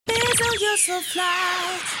Bizzle, you're so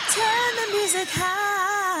fly. Turn the music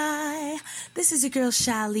high. This is your girl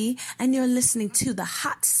Shally, and you're listening to the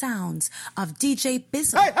hot sounds of DJ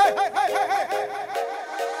Bizzle. Hey, hey, hey, hey, hey, hey.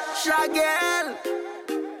 Shagel,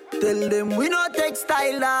 tell them we no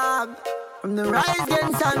textile dog. From the rise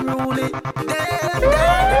against unruly, dead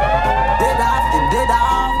off, them dead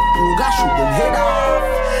off. Who got shoot them head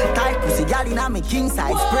off? Tight pussy gal inna me king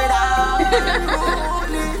size spread out.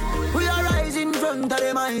 We are rising in front of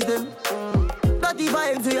them eyes them. Dirty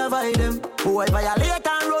vibes we avoid them. Boy violate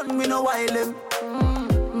and run we no wild them.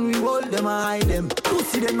 We hold them and hide them.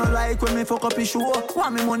 Pussy them no like when me fuck up his show.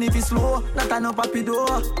 Want me money fi slow, not an up happy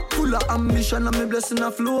door. Full of ambition and me blessing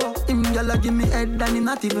a flow. Him gyal give me head and he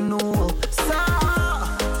not even know.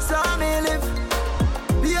 So me live.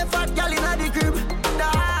 Be a fat gyal inna the crib.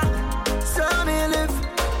 So me live.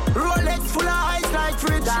 Rolex full of ice like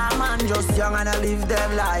fridge. That man just young and I live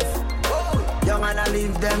them life. Young and I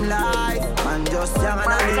live them life. Man just young and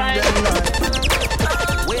I live them life.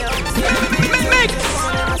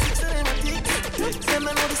 Them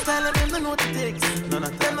know the style and them know the takes. None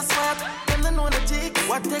of them are smart, them know the takes.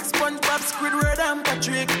 What takes SpongeBob, Squidward and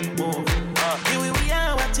Patrick? Move. Here we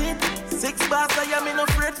are, watch it. 6 bars, I am in no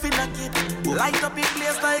afraid for knock it. Light up in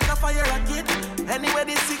place like a fire rocket. Anywhere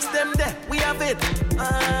the 6 them there, we have it.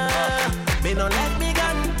 Me no let me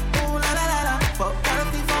gun. Ooh la la la la. For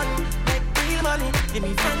careful fun, make real money. Give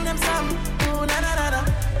me friend them some. Ooh la la la la.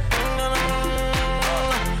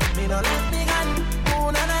 Me no let me gun. Ooh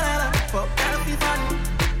la la la la. For careful fun,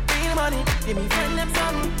 real money. Give me friend them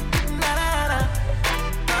some. La la la.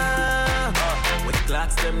 With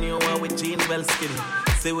clocks them new one with jeans well skinny.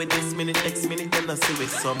 Say with this minute, next minute, then I see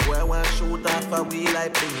with somewhere one shoot off a wheel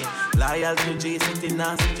like thingy. Loyal to J City,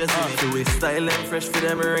 nasty just in it. So we style and fresh for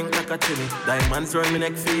them ring like a chili. Diamonds run me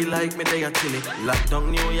neck, feel like me they a chili.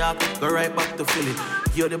 Lockdown New York, go right back to Philly.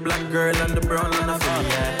 You're the black girl and the brown and the Philly,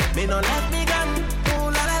 yeah. Me no let me gun,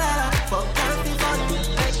 ooh la la la la. Fuck healthy fun,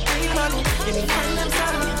 make real money. Give me friend them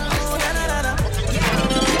son, ooh la la la la.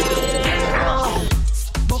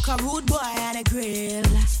 Book a rude boy and a grill.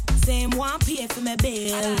 Same one pay for my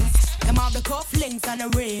bills. Them have the cufflinks and the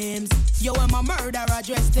rims. Yo, I'm a murderer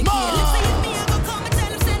dressed to kill. Let's see if me, I go come and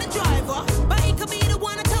tell him send a driver. But he could be the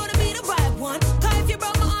one I told him be the right one. Cause if you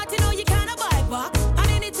broke my heart, you know you can't buy back.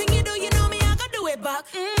 And anything you do, you know me, I can do it back.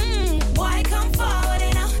 Why come forward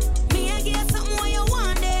enough? Me, I get something what you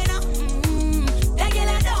want there now.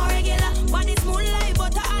 Regular, don't regular. Body smooth like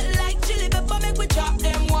butter, hot like chili pepper. Make we chop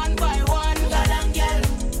them one by one. Galang girl,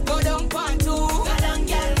 go down pan two. Galang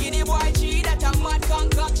girl, give the boy cheese that a mad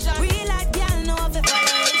concoction. Real like girl, know if you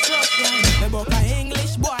follow instruction. Me book a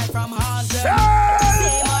English boy from Harlem.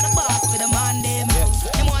 Same on the boss with the man them.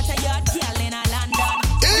 Them want a yard girl in a London.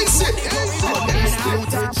 Easy.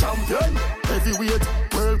 Champion, heavyweight,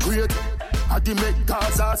 world great. I the make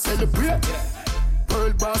Gaza celebrate.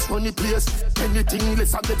 World boss run the place. Anything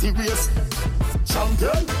less I get erased.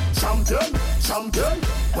 Champion,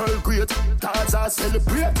 world great. Gaza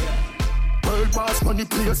celebrate. World boss run the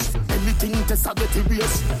place. Anything less I get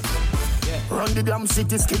erased. Run the damn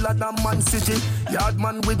city, skiller than Man City. Yard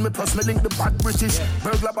man with me, plus me link the bad British.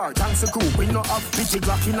 Burglar bar, thanks a crew, we no have pity.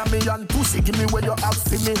 Glock in a me and pussy, give me where you have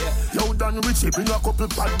for me. Yo done Richie, bring a couple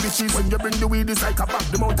bad bitches. When you bring the weed, it's like a back,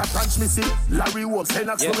 the mouth a transmissy. Larry Wolf,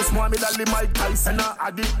 Lennox, yeah. Small me lally, Mike Tyson,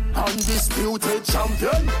 Addy. Undisputed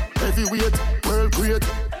champion, heavyweight, world great.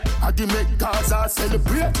 Addy make Gaza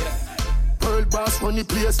celebrate. World boss run the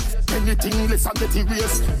place. Anything less I get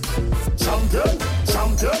erased. Champion,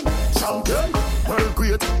 world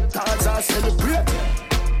great. Gaza celebrate.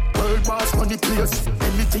 World boss run the place.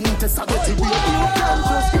 Anything less I get erased.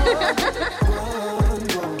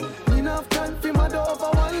 Enough time for my door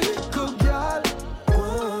for one little girl.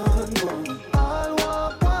 All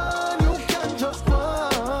one. You can just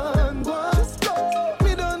one. Just go.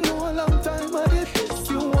 Me don't know a long time, but it is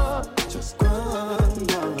you want. Just one.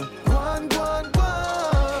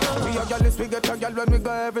 We get a girl when we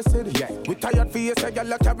go every city. Yeah. We tired for you, say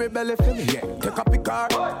girl carry belly for me. Yeah. Take up the car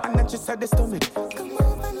and then she said this to me.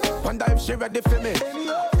 Wonder if she ready for me.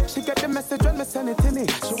 She get the message when me send it to me.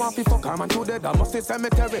 She want to fuck her man to the Damaste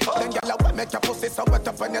cemetery. Then girl I make your pussy so wet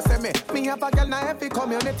up when you see me. Me have a girl in every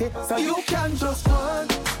community, so you can just one.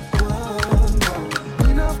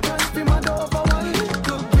 Enough time for my door for one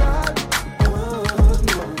little girl.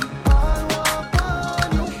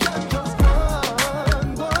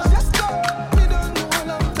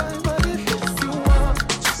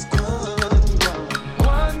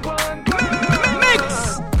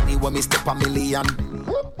 Me step a million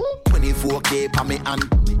 24K pa me hand.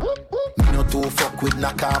 Me no too fuck with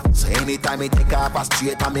knock off. So anytime me take off a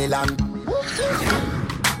straight a me land.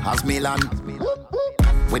 as Milan.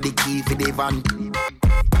 With the key for the van.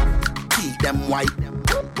 Keep them white.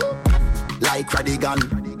 Like Radigan.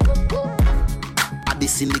 At the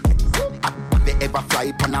syndicate. Have you ever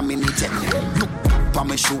fly on a mini jet? Look for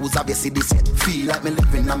my shoes, have you see this yet? Feel like me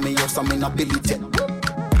living on me house, I'm in a Billy jet.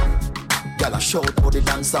 Girl, I shout how the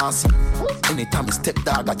dancers. Anytime I step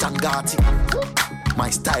dog, I Jangati. My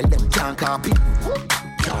style, them can't copy.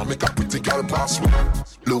 Can't make a pretty girl pass me.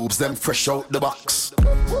 Lobes, them fresh out the box.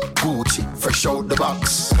 Gucci, fresh out the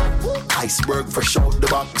box. Iceberg, fresh out the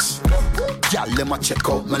box. Girl, let me check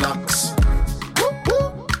out my locks.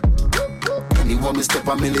 Anyone me step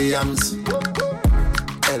a millions.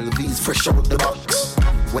 LVs, fresh out the box.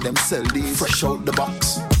 When them sell these, fresh out the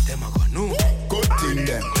box. Them a go no. Good thing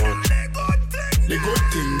them. The good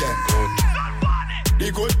thing them.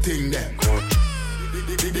 The good thing them.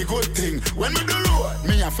 The good thing. When me do road,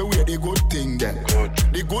 me have to wear the good thing them.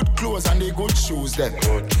 The good clothes and the good shoes them.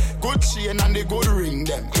 Good chain and the good ring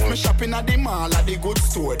them. If me shopping at the mall at the good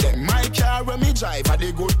store them. My car when me drive at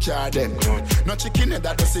the good car them. No chicken head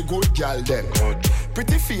that does a good girl them.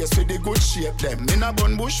 Pretty face with the good shape them. In a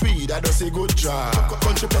bun bush weed that does a good job.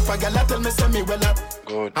 Country pepper girl tell me say me well up.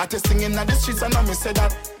 Artist singing at the streets and now me say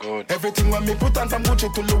that. Everything when me put on from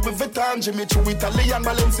Gucci to Louis Vuitton, Jimmy Choo, Italian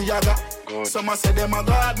Balenciaga. Some a say them a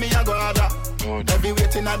God, me a God. Every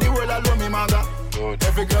waiting at the world alone me maga.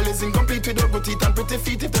 Every girl is incomplete with good teeth and pretty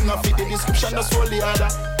feet. If them not fit the description, that's all the other.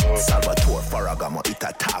 Salvatore Farragamo, it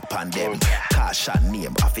a tap on them. Cash and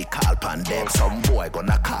name, I fi call pan them. Some boy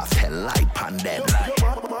gonna cough hell light pan them.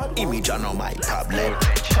 Image on my tablet.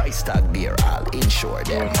 Price tag there, I'll insure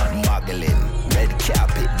them. Muggling, red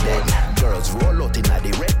carpet them. Girls roll out in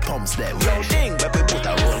the red pumps them. Yo ding, but we put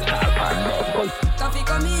a roll call pan them. Coffee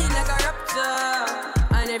come in like a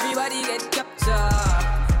rapture, and everybody get captured.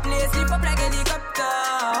 Play sleep up like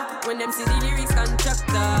helicopter, when them see the lyrics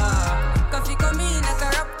constructor. Coffee come in like a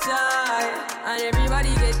rapture, and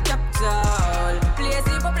everybody get captured. Play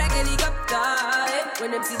sleep up like helicopter,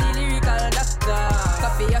 when them see the lyrical doctor.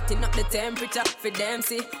 Coffee hotting up the temperature for them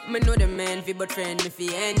see. Me know the man fi but friend me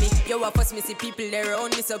fi enemy. Yo a fuss me see people there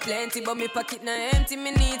around me so plenty, but me pocket na empty,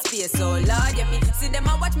 me need space so Lord yeah me see them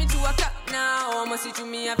a watch me to a clock now. I'ma see to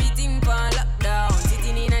me everything pan lockdown.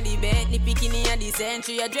 Sitting in a the bed, ni picking in a the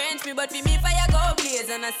century. A drench me but fi me fire go blaze.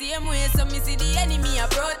 And I same way so me see the enemy a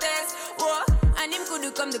protest. Whoa, and him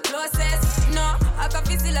could come the closest. No, I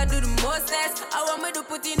coffee still I do the mostest. I want me to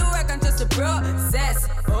put in the work and just the process.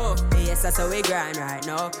 Oh, yes that's how we grind right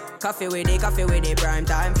now. Coffee with the prime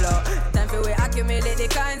time flow. Time for we accumulate the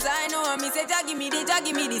kinds I know. Me say give me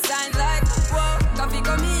the signs like whoa. Coffee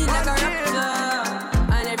come in like a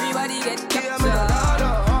rapture, and everybody get captured.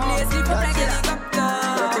 Play sleep up like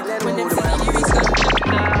helicopter, when them see the lyrics come.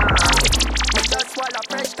 Just swallow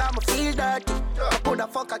fresh, time I feel dirty. I put a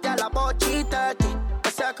fuck a gal about 3:30. I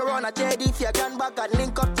circle around a JD if you can back and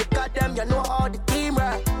link up to cut them, you know all the team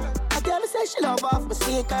right. A girl say she love off my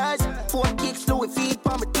sneakers. 4 kicks, Louis feet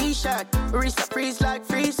on my t-shirt. Wrist a freeze like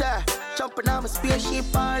freezer. Jumping on my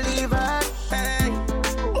spaceship and leave her. Hey,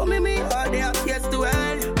 what me all day up yes to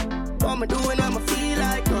hell. What me doing, I'ma feel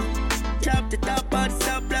like drop the top of the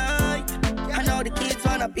stoplight. I know the kids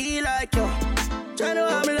wanna be like you. Try to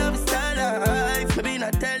have me love style life. Maybe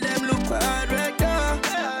not tell them look hard right now.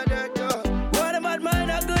 What a bad mind,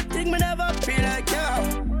 a good thing, me never feel like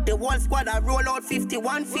you. The whole squad I roll out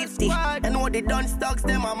 5150. I know the done stocks,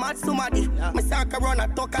 them a mad somebody. Me sack around a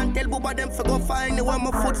talk and tell Booba them for go find the one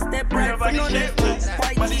my footstep right for no left.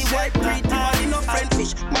 White tea, white pretty, money no French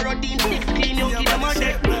fish. Marodine, thick, clean, you give them a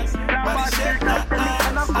deck.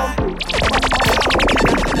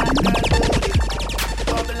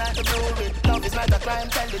 Love is not a crime,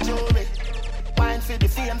 tell the jury. Wine for the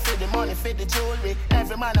fame, for the money, for the jewelry.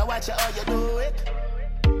 Every man I watch you how you do it.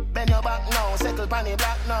 Bend your back now, settle pan the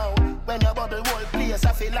black now. When your bubble whole place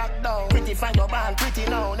I feel locked down. Pretty find your band, pretty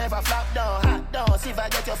now, never flop down. Hot down, see if I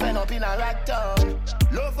get your friend up in a rack down.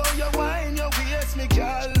 Love how you wine, your waist, me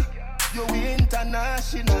girl. You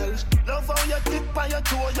international. Love how you tip on your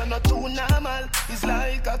toe, you're not too normal. It's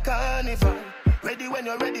like a carnival. Ready when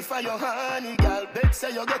you're ready for your honey, girl. Bet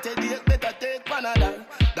say you get a date, better take Panadol.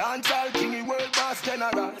 Dance all king, world boss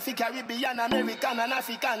general. Fi Caribbean, American and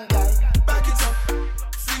African guy. Back it up,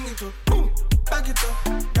 fling it up, boom. Back it up,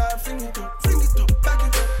 girl, fling it up, back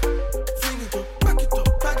it up, fling it up, back it up,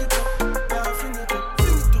 back it up, girl, fling it up,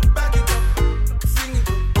 back it up, fling it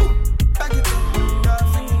up, boom. Back it up, girl,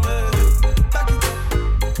 fling it up, back it up,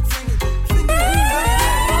 fling it up, fling it up.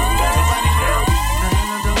 I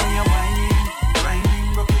love the way you're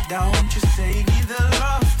whining, broke it down, just say give the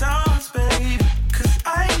love dance, babe. 'Cause I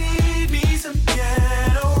need me some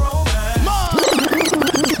ghetto romance.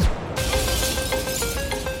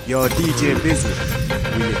 Yo, DJ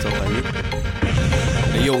Bizzleuk. Wheel it up, Ali.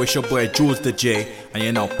 Hey, yo, it's your boy Jules the J, and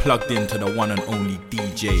you're now plugged into the one and only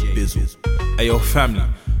DJ Bizzleuk. Hey, yo, family,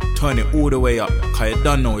 turn it all the way up, cause you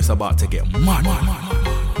don't know it's about to get mad. I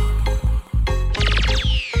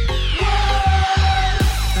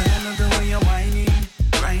love the way you're whining,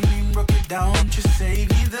 grinding, broke it down, just save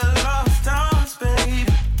me the lost dance, babe.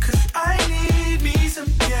 Cause I need me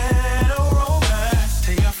some ghetto romance.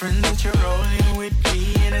 Tell your friends that you're rolling with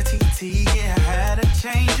me in a TT. Yeah, I had to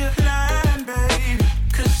change your plan, babe.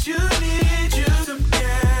 Cause you need you some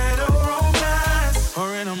ghetto romance.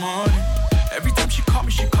 Or in the morning, every time she call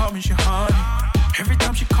me, she honey. Every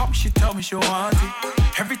time she call me, she tell me she want it.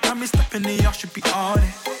 Every time we step in the yard, she be on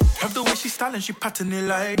it. Love the way she styling, she patting it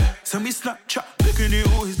like that. Send me Snapchat, looking at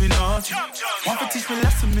always been naughty. Want to teach me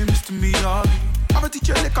lesson, me Mr. Miyagi. I'ma teach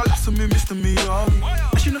her like a lesson, me Mr.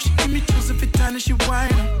 Miyagi. And she know she give me chills every time that she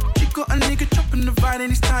whine up. She got a nigga chopping the ride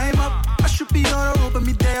and it's time up. I should be on the road, but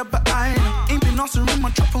me there, but I know. Ain't been awesome in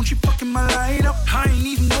my trap phone, she fucking my light up. I ain't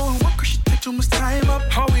even knowing what, cause she take too much time up.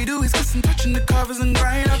 All we do is kiss and touching the covers and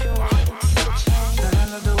grind up. I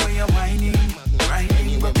love the way you're whining,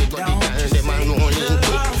 grinding, rub it down. Just say the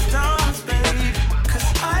love dance, babe. Cause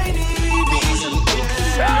I need me some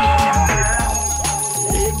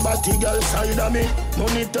Big body girl side of me.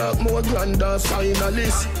 Money talk more grander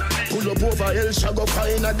finalist. Pull up over El Shago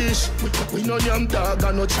find a dish. We no yam dog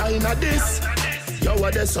and no China this. Yo,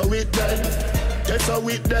 what that's how it done. That's how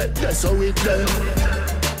it done. That's how it done.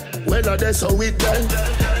 Well, that's how it done.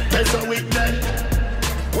 That's how it done.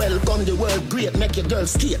 Welcome the world great, make your girl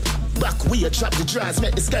skate. Back way, drop the drawers,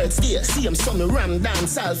 make the skirt stay. See him some ram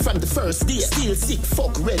dance all from the first day. Still sick,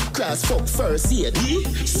 fuck Red Cross, fuck first aid.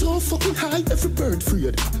 So fucking high, every bird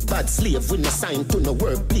freed. Bad slave with no sign to no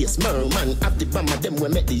workplace. Merman have the bomber, them we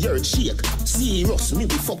make the earth shake. Serious, me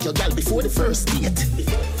we fuck your gal before the first date.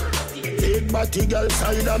 Big body girl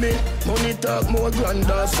side of me. Money talk more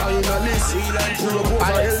grander finalist. Pull up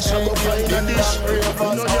over El Shago find a dish. We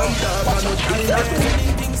no yam dog and no China.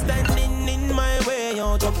 Anything standing in my way,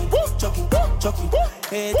 yo, chucky.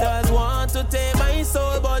 Haters want to take my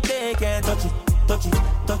soul, but they can't touch it.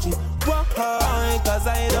 Why? Cause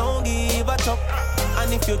I don't give a chuck.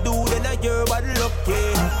 And if you do, then I hear bad luck,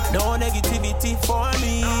 yeah. No negativity for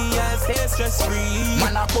me, I stay stress free.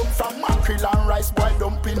 Man, I come from mackerel and rice, boy,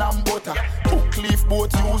 dumping and butter. Hook leaf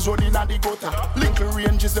boat, use running at the gutter. Little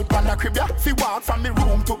ranges up on the crib, yeah. Fi walk from me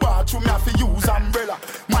room to bathroom, yeah, fi use umbrella.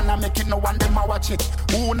 Man, I make it no one, them I watch it.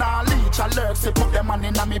 Who nah leech, I lurk, say put them man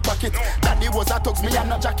in a me pocket. Daddy was a tux, me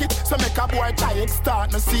and a jacket. So make a boy try it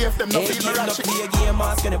start, no see if them no feel me ratchet. Play a game,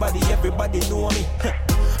 ask anybody, everybody know me.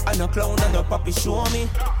 I no clown and no papi show me.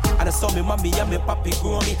 And I saw me mommy and me papi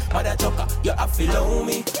grow me. Mother chucker, you have to love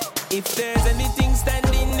me. If there's anything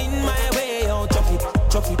standing in my way, oh chuck it.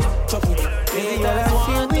 Haters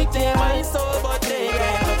want to take my soul, but they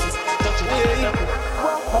can't touch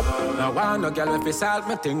it. Now I no girl if you solve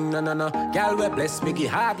my thing, no. Girl we bless me, give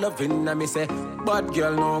hard loving, and me say, but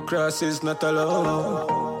girl no cross is not allowed.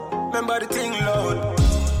 Remember the thing, Lord.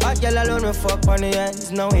 Hot girl alone will fuck on the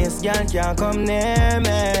ends. No waste girl can't come near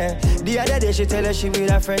me. The other day she tell her she with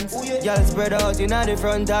her friends. Girl spread out in the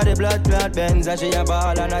front of the blood clot Benz. And she a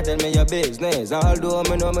ball and I tell me your business. Although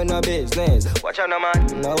me know me no business. Watch out no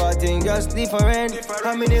man, now I think just different.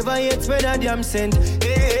 And me never yet spread a damn cent.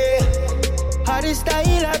 Hey, how the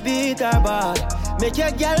style I beat her bad. Make your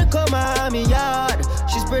girl come on me yard.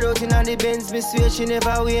 She spread out in the Benz. Me swear she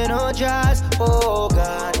never wear no dress. Oh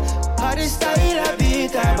God. How the style I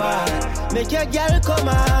beat her bad. Make your girl come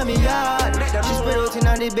on me yard. She spread out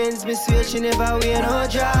in the Benz, me swear she never wear no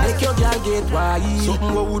dress. Make your girl get wild.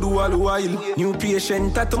 Something what we do all the while. New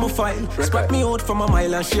patient tattoo my file. Spot me out from a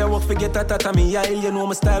mile and she a walk forget that at me aisle. You know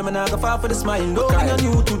my style, man I go far for the smile. No, I'm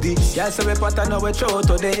new to this. Girl say we pattern now we throw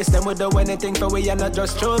to this. Them we do anything for we and not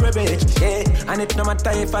just throw a bitch. Yeah, and it no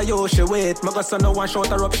matter if I yo she wait. My son no one shot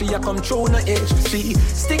her up, she a come through no edge. She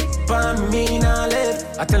stick by me now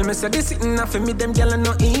left. I tell me say this sitting up for me, them gyal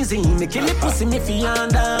no easy. Me kill the pussy me fi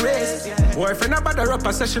under arrest. Boyfriend a bother up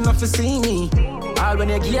a session of to see me. All when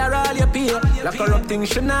you give her all you pay. Lock her up things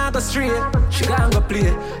she not go straight. She gon' go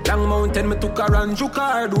play. Long mountain me took her and juke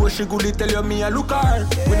her. Do she good tell you me a look her.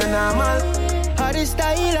 We no normal. How the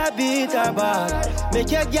style I beat her bad.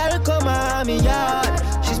 Make your girl come on me yard.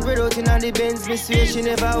 She spread out in the Benz, me swear she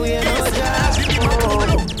never wear no dress.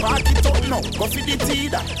 Park it up now, go for the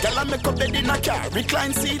teeter. Girl I make a bed in a car,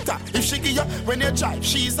 recline seater. If she give you when you drive,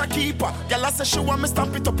 she's a keeper. Girl I say she want me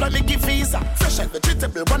stamp it up like me give visa. Fresh and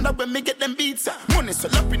vegetable, wonder when me get them beats. Money so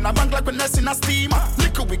up in a bank like when I in a steamer.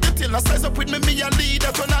 Liquor we get in a size up with me a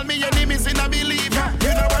leader. Turn all me enemies in a believer.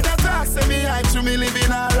 You know what I talk, say me hype to me living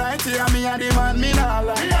a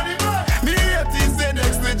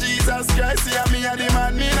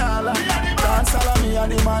a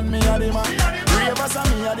the man, me a the man. Ravers a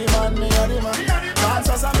me a the man, me a the man.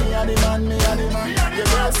 Dancers a me a the man, me a the man. Your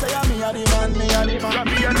girls say a me a the man, me a the man.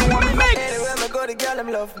 Anywhere me go, the girl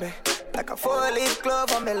them love me. Like a 4-leaf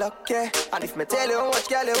glove on me luck, yeah. And if me tell you how much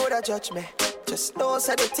girl you woulda judge me, just know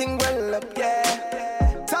say the thing well up,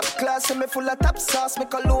 yeah. Top class and me full of top sauce. Me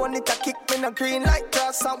cologne it a kick me no green like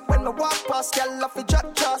grass. And when me walk past, girl off the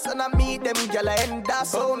drop trust. And I meet them girl I end up.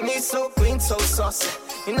 Oh me so clean, so saucy.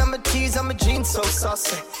 You know my tees and my jeans so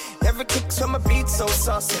saucy. Every kick from my beat so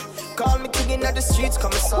saucy. Call me king in the streets,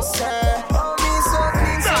 call me saucy. Oh me so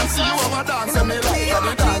clean, so saucy. You over dance and me like and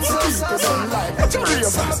the dance so people don't like. But you real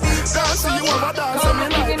fast. Dance you over dance and me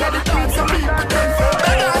like and the dance so people don't like.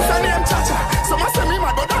 The dance and name cha-cha. So I say me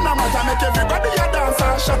mad but don't matter. Make everybody a dance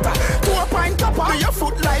and shatter. To a pint topper. Do your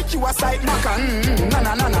foot like you a side maca.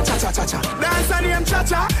 Na cha-cha-cha-cha. Dance and name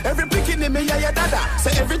cha-cha. Every picking in me yeah yeah dada.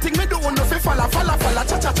 Say everything me do no fi falla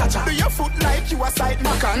cha-cha-cha-cha. Do your foot like you a side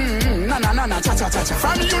maca. Na cha-cha-cha-cha.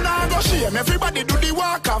 From you now go shame. Everybody do the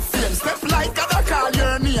walk of fame. Step like I call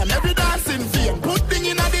your name. Every dancing fame. Put thing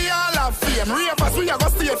in the hall of fame. Ravers we a go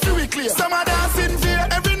stay free we clear. Some a dancing fear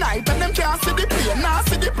every night and them can't see the plane. Now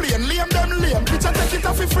see the plane. Lame them lame. Picture take it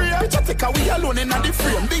off for free. Picture take a we alone in the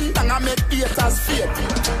frame. Ding dang I make haters fear.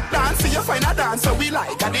 Dance you find a dance so we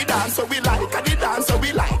like. And the dance so we like. And the dance so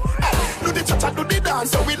we like. Hey, do the cha-cha do the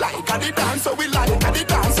dance so we like. And the dance so we like. And the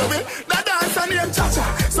dance so we. The dance and name cha-cha.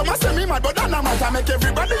 Some a say me mad but that no matter. Make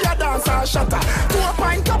everybody a dance and shatter. To a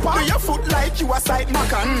pint topper. Do your foot like you a side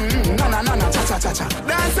maca. Na cha-cha-cha-cha.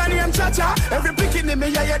 Dance and name cha-cha. Every picking in me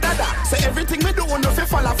yeah yeah dada. Say everything me do no fi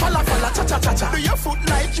falla cha-cha-cha-cha. Do your foot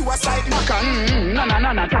like you a side maca. Na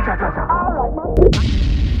cha-cha-cha-cha.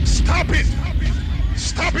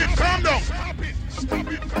 Stop it, calm down.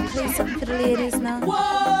 Play something for the ladies now.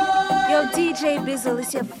 Whoa. Yo, DJ Bizzle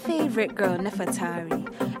is your favorite girl, Nefertari.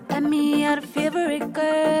 And me are the favorite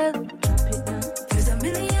girl. Drop it now. There's a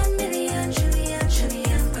million,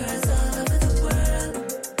 trillion girls all over the world.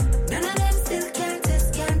 None of them still can't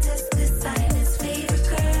test this Zionist favorite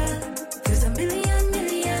girl. There's a million,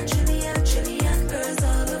 trillion girls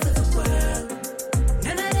all over the world.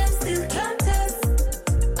 None of them still can't test.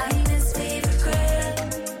 I'm his favorite girl.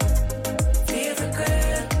 Favorite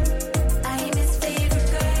girl. I'm his favorite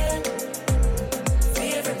girl.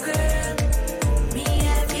 Favorite girl. Me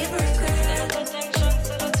a favorite girl.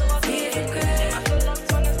 Favorite girl.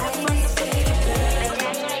 I'm his favorite girl.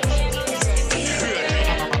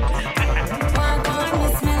 Walk on,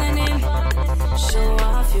 Miss Melanin. Show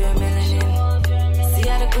off your melanin. See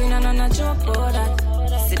how the queen and on a joke about that.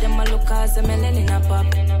 See them a look as a melanin a pop.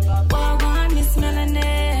 Walk on, Miss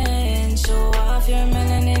Melanin. Show off your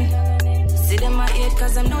melanin. See them a hate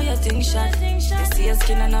cause I know your thing shot. They see your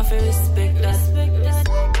skin and I feel respect that.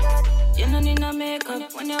 You don't need no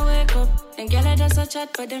makeup when you wake up. Them gyal just a chat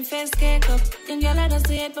but them face cake up. Them gyal just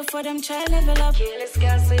hate before them try level up. Careless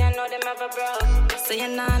girl so you know them have a bro. So you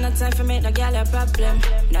know no time for make no gyal a problem.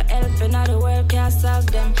 No helping all the world can't solve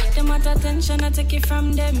them. Them want attention I take it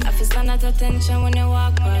from them. I feel stand at attention when you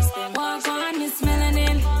walk past them. Walk on Miss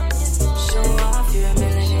Melanin. Show off your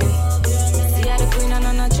melanin. See how the queen and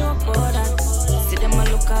on a joke about that. See them a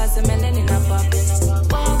look as a melanin a pop.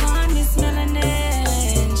 Walk on Miss Melanin.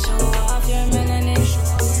 Show off your melanin.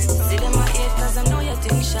 See them a hate cause I know your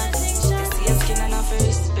thing shot. They see your skin and I feel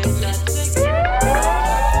respect that.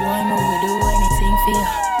 Boy, man, we do anything for you.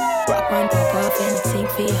 Rock man, pop off anything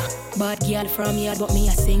for you. Bad girl from here, but me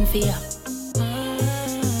I sing for you.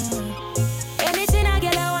 Anything I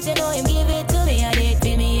get, I want to know him give it to me. I did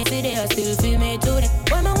for me yesterday, I still feel me today.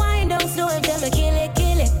 When my wind down slow, him tell me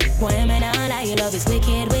kill it. Boy, man, I lie, your love is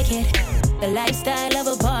wicked. The lifestyle of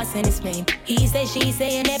a boss and his fame. He say, she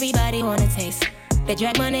say, and everybody wanna taste. They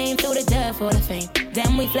drag my name through the dirt for the fame.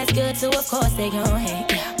 Damn, we flex good, so of course they gon'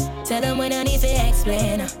 hate. Yeah. Tell them when I need to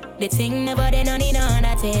explain. The thing never they don't need no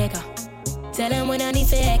undertaker. Tell them when I need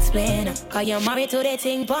to explain. Cause you're married to the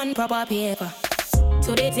thing pon proper paper.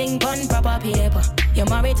 To the thing pon proper paper. You're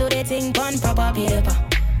married to the thing pon proper paper.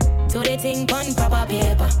 To the thing pon proper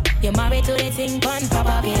paper. You're married to the thing pon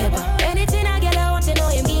proper paper. Anything I get, I want to know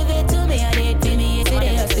him give it to me. I did feel me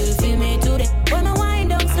yesterday, I still feel me today. When I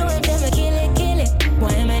wind up slow, him tell me kill it.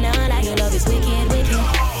 Why man, I like your love is wicked.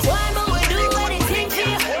 Why man, we do anything for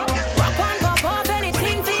you. Rock one, pop off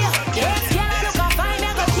anything for you. Yes, girl, I look up fine,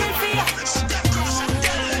 I go kill for you.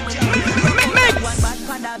 One bad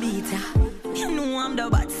panda beater. You know I'm the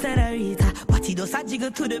bad senorita. But he does a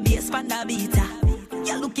jiggle to the bass panda beater.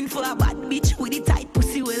 You're looking for a bad bitch with the tight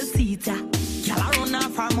pussy well seater. Girl, I run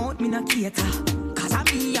off her mouth, me no cater. Cause I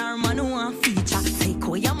me your man who want feature. Say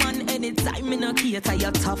call your man anytime, me no cater.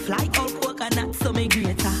 You're tough like all coconut, so me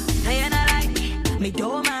greater. Now you not like me, Me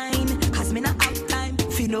don't mind, cause me not have time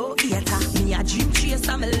for no hater. Me a dream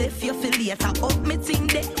chaser, me left you for later. Up me ting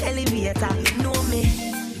the elevator. Know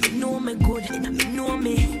me good, me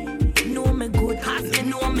know me good. Cause me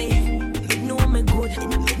know me good,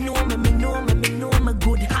 me know me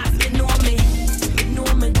good. Cause me know me good, me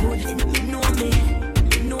know me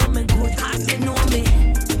good. Cause me know me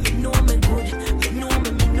good,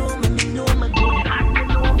 me know me good.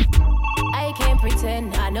 I can't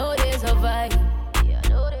pretend, I know there's a vibe.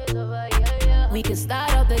 We can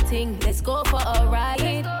start up the thing, let's go for a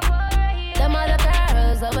ride. Them other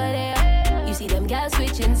girls over there, you see them girls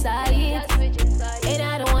switching sides. And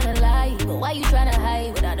I don't wanna lie, but why you tryna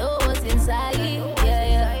hide when I know what's inside?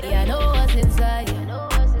 Yeah, I know what's inside.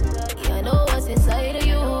 Yeah, I know what's inside of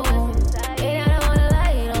you. And I don't wanna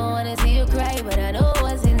lie, don't wanna see you cry, but I know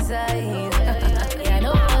what's inside. Yeah, I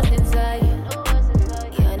know what's inside.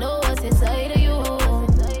 Yeah, I know what's inside of you.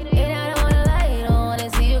 And I don't wanna lie, don't wanna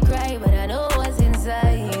see you cry, but I know what's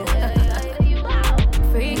inside.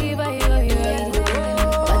 Freaky by your right,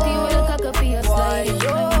 body with a cock up in your slide.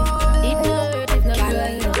 It no hurt if not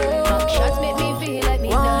cry. Back shots make me feel like me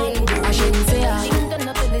dying. I shouldn't say I ain't done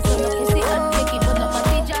nothing, this so no kissy and make it put up on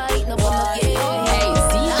the jar, no put up yeah. Hey,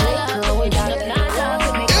 CJ, girl, we got it now.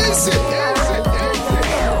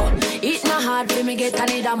 It not hard for me get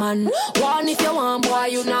another man. One if you want, boy,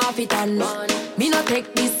 you not fit on. Me no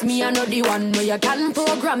take this, me I know the one where you can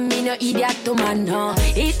program me, no idiot to man.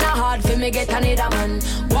 It not hard for me get another man.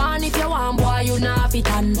 One if you want, boy, you not fit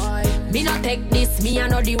on. Me no take this, me I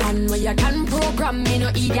know the one where you can program me, no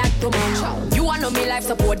idiot to man. You want know me life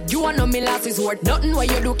support, you want know me last resort. Nothing what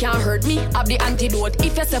you do can't hurt me, have the antidote.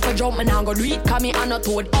 If you say for jump, me nah go do it, cause me I not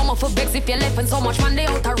toad. I'm for vex if you left and so much man they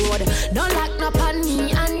out the road. No lock no pan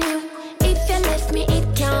me and you. If you left me,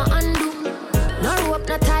 it can't undo. No rope,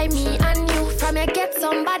 no tie me and you. From you get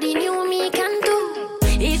somebody new, me can do.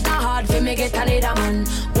 It's not hard for me get another man.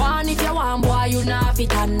 One if you want, boy, you not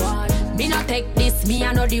fit on. Me not take this, me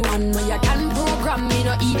I know the one where you can program me,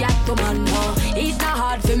 no idiot to man. It's not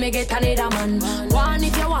hard for me get another man. One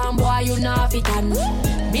if you want, boy, you not fit on.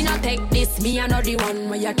 Me not take this, me I know the one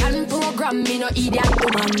where you can program me, no idiot to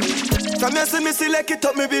man. From you see me select it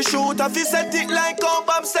up, me be shoot. If you set it like up,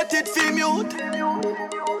 I'm set it for mute.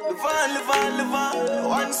 Live on,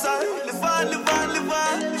 one side. Live on.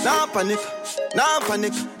 Nah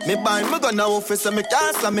panic. Me bind me gun now office and me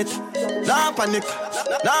can't slam it. Nah panic.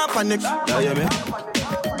 Yeah, you me?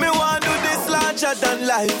 Me want do this larger than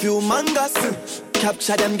life, humongous.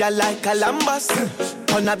 Capture them girl like Columbus.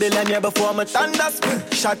 On a billionaire before me thunders.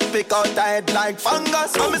 Shot pick out the head like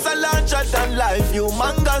fungus. I'm a larger than life,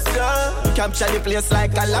 humongous, yeah. Capture the place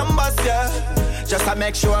like Columbus, yeah. Just to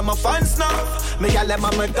make sure my fans know. Me gal them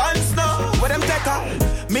on my guns now. Where them take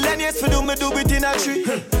her? Millionaires for do me do it in a tree.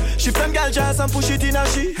 Shift them gal jazz and push it in a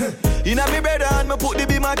she. In a me brother and me put the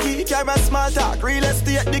be my key. Carry small talk, real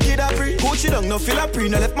estate the kid a free. Coach it down, no feel a pre,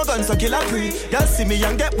 no left my guns so kill a pre. Y'all see me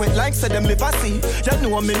and get wet like said them live a see. Y'all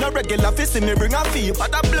know me no regular fist, see me bring a fee.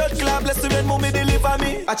 But a blood clot bless when mommy deliver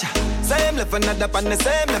me. Acha, same level, not up on the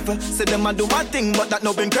same level. Say them a do one thing, but that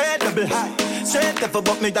no incredible. Straight level,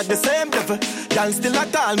 but me that the same level. Y'all still a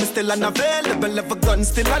call, me still unavailable. Level gun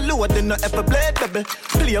still a load, they no ever blade double.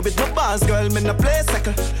 Play with my bars, girl, me no play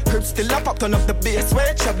second. Crib still a pop, turn up the bass,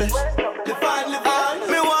 way trouble. Live on.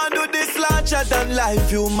 Me want do this larger than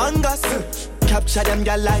life, humongous. Capture them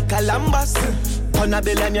girl like Columbus. On a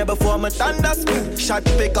billionaire before me thunders. Shot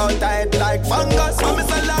pick out the head like fungus. I'm a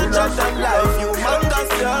larger than life,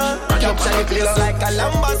 humongous, yeah. Capture the place like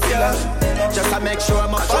Columbus, yeah. Just to make sure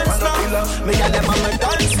my fans know. Me got them on my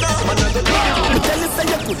guns now. Me tell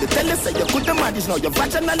you say you good the manage. Now you're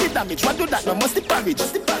vaginally damaged. What do that? No must the parage.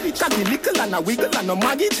 Can be little and a wiggle and no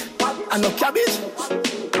maggot and no cabbage.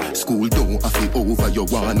 School don't have it over, you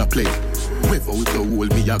wanna play. Without the hole,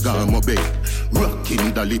 me a gone obey.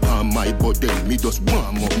 Rocking the lip on my body. Me just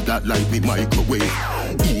warm up that like me microwave.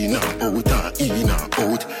 In and out.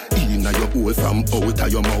 In your hole from out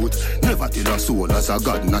of your mouth. Never tell a soul as a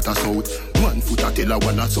god, not a south. 1 foot a tell a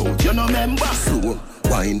one a south. You know member? Slow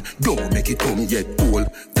wine, don't make it come yet. Hold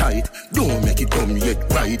tight, don't make it come yet.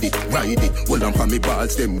 Ride it. Hold on for me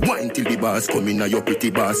balls, them wine till the bars come in a your pretty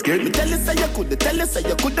basket. Me tell you say you good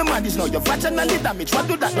the manage. Now you're vaginally damaged. What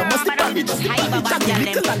do that? No must the parage. Can be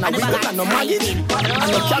little and a wiggle and no maggot and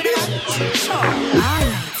no cabbage.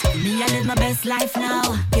 Alright, me I live my best life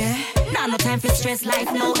now. Yeah. Now no time for stress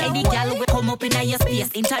life now. Any gal will come up in your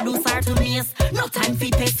space. Introduce her to me. No time for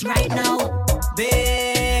pets right now.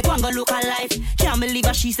 Babe, go and go look her life. Can't believe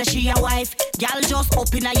her, she says she a wife. Gal just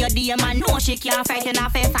up in your DM and know she can't fight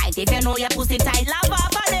enough a fight. If you know your pussy tight, love her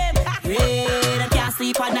for them. afraid. I can't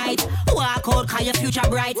sleep at night. Walk out, cause your future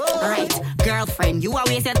bright. Right, girlfriend, you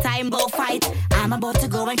always your time, go fight. I'm about to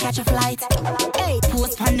go and catch a flight. Hey,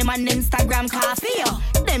 post on them on Instagram coffee, yo.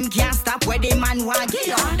 Them can't stop where they man want get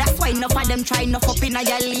yo. That's why enough of them try enough up in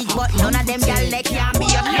your league, but none of them gal they can't be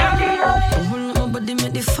up. My body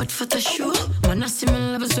make the fat a show. Man, I see me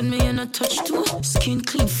levels when me and I touch too. Skin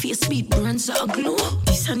clean, face beat, brands are glow.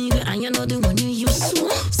 This a nigga and you know the one you use so.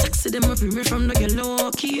 Sexy them everywhere from the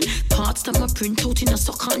yellow key. Parts that my print out in a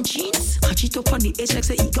sock and jeans. Catch it up on the edge like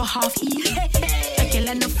say it got half heel. I kill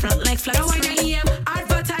in the front like flat. Now I am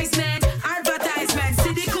advertisement.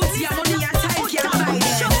 See the cootie, I'm on the time, can't buy it.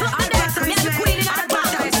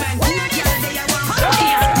 Advertisement.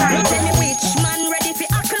 Tell me which man ready for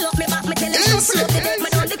huckle up me back. Me tell him shuffle up the deck. Me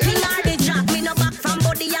on the king or the jack. Me no back from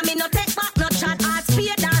body and me no take back no chat. Art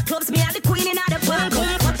spear dark clubs. Me are the queen in the world.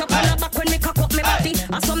 Cut up on the back when me cock up me body.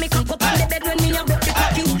 I saw me cock up on the bed when me a broke the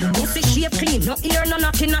cocky. Pussy shape clean, no ear, no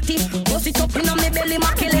knocky natty. Pussy up in on me belly,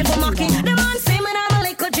 macky level macky. The man say me I'm a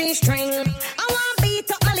little G-string. I want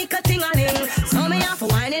beat up my little ting-a-ling. So me have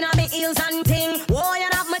whining on me heels and ting. Whoa, you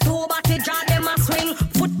have my two body draw them a swing.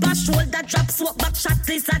 Foot pass, shoulder drop, swap back shot,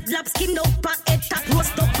 lizard lap, skin up, back head tap,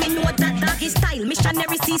 roast up, me know that doggy style.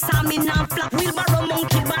 Missionary seesaw, me now flap. Wheelbarrow,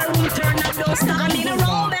 monkey bar, turn and don't stop. I'm in a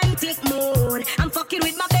romantic mood. I'm fucking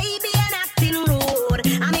with my baby and acting rude.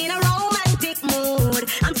 I'm in a romantic mood.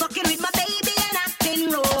 I'm fucking with my baby and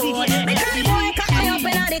acting rude. Me tell the boy cut me up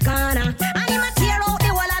in the corner, and he ma tear out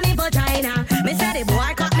the wall of me vagina. Me say the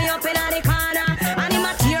boy cut me up in the corner, and he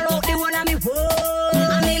ma tear out the wall of me whoa.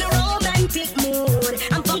 I'm in a romantic mood.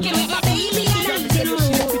 I'm fucking with my baby and acting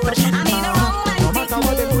rude. I'm in a romantic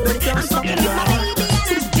mood. I'm fucking with my baby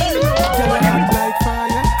and acting rude.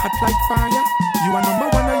 Hot like fire. You are number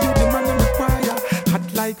one and you the man I require. Hot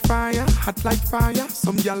like fire.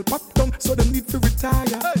 Some y'all pop down, so them need to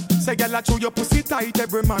retire. Say y'all a chew your pussy tight,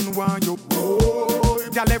 every man want you. Oh,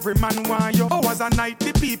 y'all every man want you. Hours a night,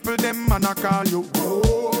 the people them man a call you.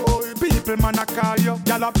 Oh, people man a call you.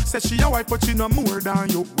 Y'all up say she a wife, but she no more than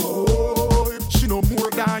you. Oh, she no more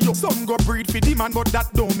than you. Some go breed for the man, but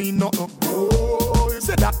that don't mean nothing. Oh,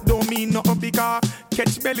 say that don't mean nothing because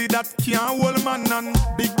catch belly that can't hold man and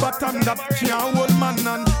big bottom that can't hold man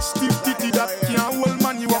and stiff titty that can't hold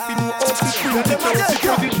man. You have to know how to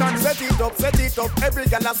set it up, every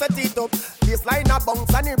gal a set it up. This line a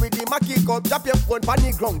bounce and it rhythm a kick up. Drop your phone on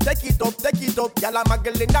the ground, take it up. Gal a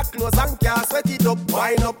muggle in that clothes and can't sweat it up.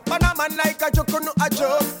 Wind up, man a man like a joke, no a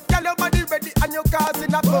joke. Gal your body ready and your cars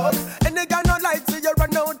in a boat. And the gal no like so you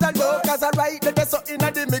run out and look. Cause I ride the so in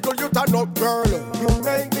a the middle you turn up, girl. You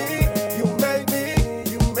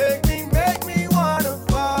make me wanna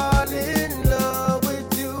fall in love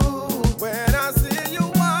with you. When I see you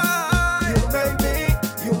wine,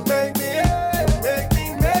 you make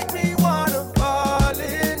me wanna fall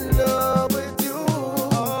in love with you.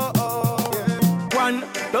 Yeah. 1,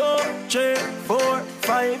 2, 3, 4,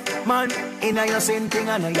 5 man in a your same thing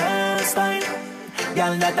and a your style.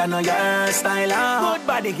 Girl that I know your style. Good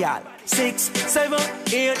body girl. 6, 7,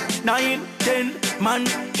 8, 9, 10 man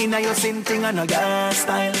in a your same thing and a your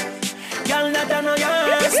style. Girl that I know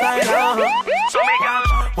your style. So me girl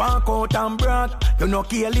walk out and brag. You no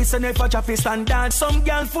care listen if a chaffy stand dance. Some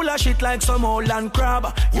girl full of shit like some old land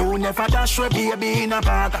crab. You never dash with baby in a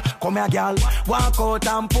park. Come here girl, walk out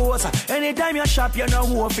and pose. Anytime you shop you know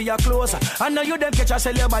who for your clothes. I know you them catch a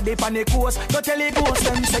sell your body pan the coast. Go tell the ghost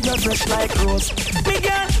them say you're fresh like rose. Me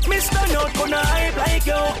girl, Mr. Note gonna hype like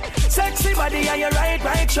you. Sexy body and your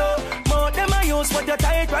right show. More them I use for your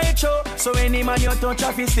tight right show. So any man you touch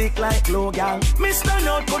off his stick like glue girl. Mr.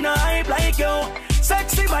 Note gonna hype like you.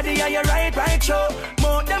 Sexy body and your right show.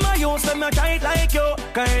 More them I use them you tight like you.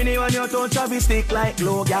 Cause anyone you touch off his stick like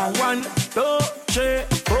glue girl. 1, 2, 3,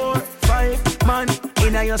 4, 5 man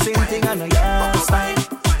in a your same thing and a your style.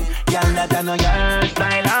 Girl that I know your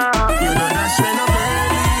style. You know that she no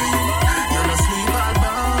belly. You no sleep all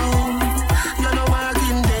bound. You no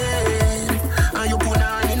walking dead. And you put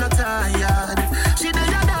on in no tired. She do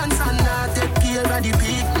your dance and not take care of the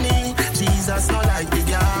picnic. Jesus no like the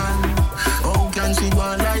girl. How can she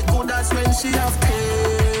go like good as when she have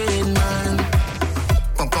pain, man?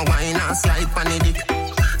 Come wine and slide pan the dick.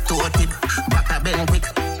 Toe tip, back a bend quick.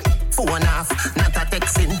 Phone off, not a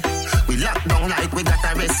texting. We lock down like we got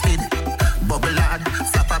arrested. Bubble hard,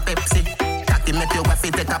 flap a Pepsi. Cocky make your wife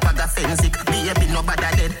take a bag of fensic. Baby nobody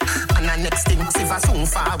dead. And the next thing, see for soon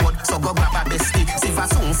forward. So go grab a bestie. See for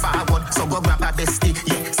soon forward. So go grab a bestie.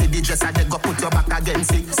 Yeah, see the dresser they go put your back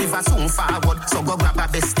against it. See for soon forward. So go grab a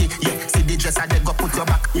bestie. Yeah, see the dresser they go put your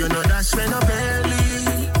back. You know dash when no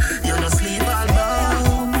belly. You know sleep all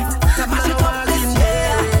bound. You know walking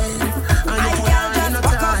dead.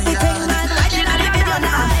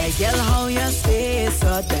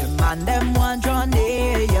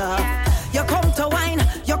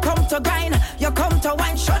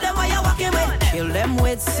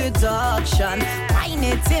 seduction. Wine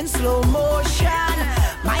it in slow motion.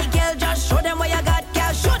 My girl, just show them what you got,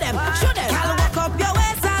 girl. Show them, show them. Girl, walk up your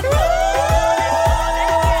waist and roll.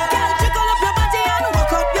 Girl, jiggle up your body and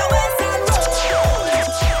walk up your waist and roll.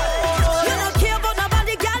 You don't care about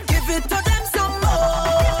nobody, girl. Give it to them some more.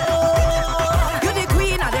 You the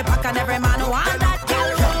queen of the pack and every man want that, girl.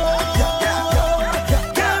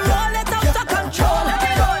 Girl, roll it up to control.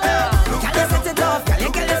 Girl, you set it off, girl, you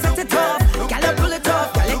set it off. Girl, you pull it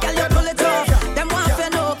off, girl, you pull it off. Them want to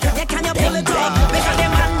know, can you pull it off? Because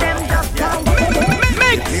them and them just come.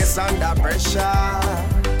 Place under pressure.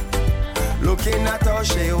 Looking at how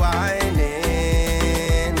she whining.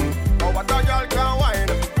 Oh, what a girl can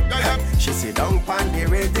whine. She sit down on the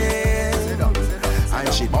rhythm.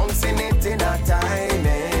 And she bouncing it in a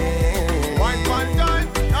timing. One time,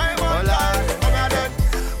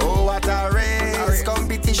 oh, what a race.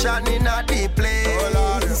 Competition in a deep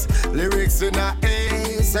place. Lyrics in a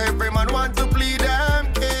ace. Every man want to plead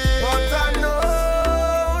them case. But I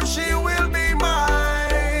know she will be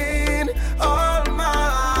mine. All mine.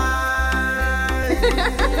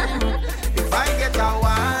 If I get a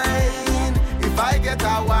wine, if I get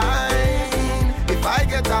a wine, if I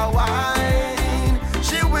get a wine,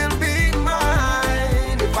 she will be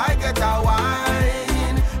mine. If I get a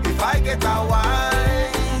wine, if I get a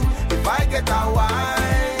wine, if I get a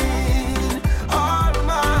wine, all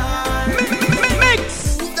mine.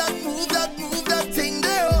 Mix. Move that thing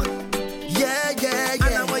there. Yeah, yeah, yeah.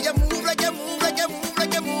 And I want you move like you move, like you move,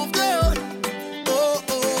 like you move there. Oh,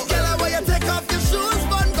 oh. Girl, I want you take off your shoes,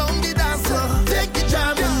 run down the dance floor. Take the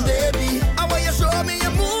jamming, baby. I want you show me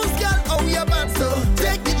your moves, girl, how you bounce so.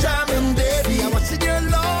 Take the jamming, baby. I want you here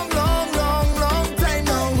long time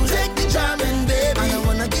now. Take the jamming, baby. And I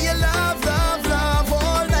wanna give you love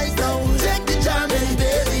all night now. Take the jamming,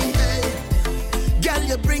 baby. Hey. Girl,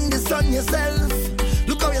 you bring this on yourself.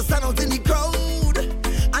 Look how you stand out in the crowd.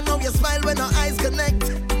 I know you smile when our eyes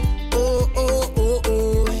connect. Oh, oh, oh,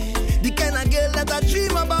 oh. The kind of girl that I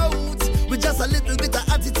dream about. With just a little bit of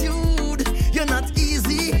attitude. You're not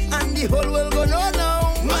easy, and the whole world go no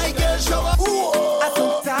now. My girl, show up. I'm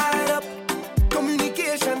so tied up.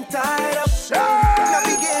 Communication tied up.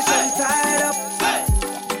 Navigation tied up.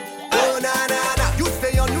 Oh, na na na. You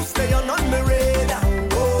stay on me radar.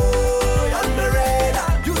 Oh, on me radar.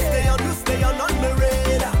 You stay on me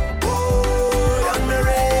radar. Oh, on me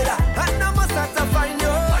radar. And I must have to find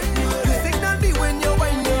you. You signal me when you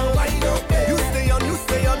wind up. You stay on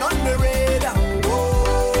me radar.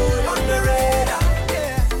 Oh, on me radar.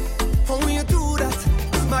 Yeah. How you do that?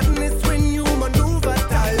 Madness when you maneuver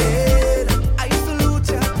talent. I salute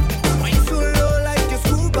ya. Why so low like you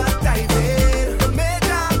scuba diving?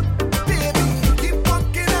 Major, baby, keep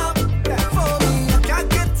walking up. For me, I can't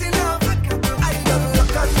get enough. I don't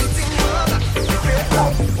look at the thing.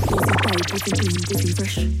 Pussy tight, pussy clean, pussy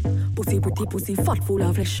fresh. Pussy pretty, pussy fat, full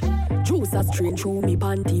of flesh. Juice a strain through me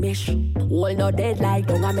panty mesh. All not dead like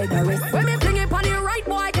don't I make the rest. When me fling it on the right,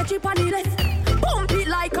 boy, catch it on the left. Pump it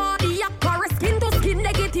like cardiac arrest. Skin to skin,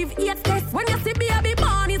 negative 8 test. When you see baby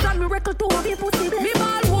born, it's a miracle to be pussy blessed. Me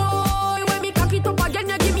ball boy, when me cock it up again,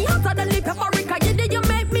 you give me hotter than the paprika. You did you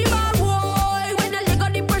make me ball boy. When the leg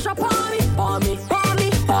of the pressure palm me, palm me, palm me,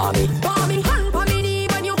 palm me, palm me. Hand palm me knee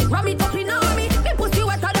when you ram it up in army. Me pussy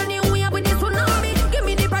wetter than you wave with the tsunami. Give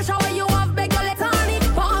me the pressure when you have beg your legs on it.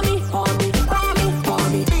 Palm me, palm me, palm me,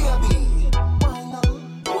 palm me.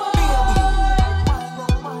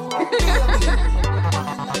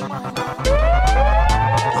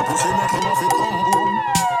 Your pussy make him have it come home.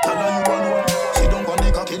 Tell her you alone. Sit down on the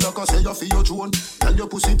cocky like I say you feel your drone. Tell your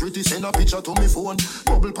pussy pretty, send a picture to me phone.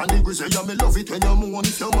 Bubble pan the grizzly, yeah, me love it when you moan.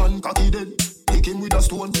 If your man cocky dead, pick him with a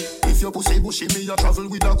stone. If your pussy bushy, me a travel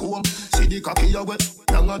with a comb. See the cocky a wet,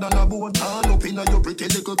 longer than a bone. All up in your pretty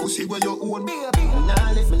little pussy where you own. Me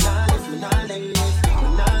nah lift.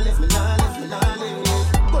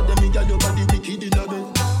 But them me got your body wicked in a bed.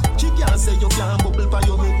 She can't say you can't bubble by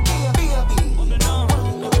your bed.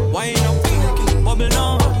 Wine up, bubble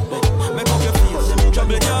now. Make up your face,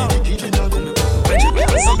 trouble down.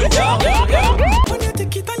 When you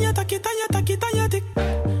take it and you take it and you take it and you take,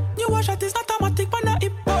 you wash it is automatic on the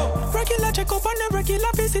hip. Regular check up and a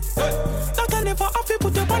regular visit. Not a never have to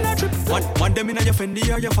put you on a trip. One them in your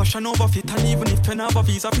Fendi or your fashion over fit. And even if you have a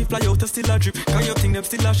visa, fi fly out, still a drip. Cause you think them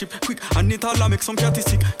still a ship. Quick, and it all a make some catty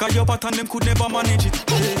sick. Cause your pattern them could never manage it.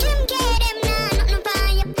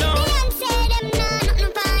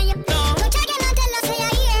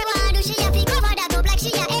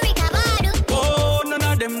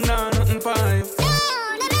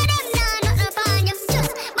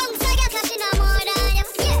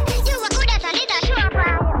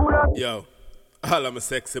 Yo, All of my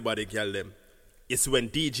sexy body girl them. It's when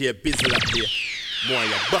DJ Bizzleuk play. More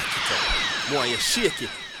you back it up. More you shake it.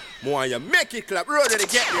 More you make it clap. Road to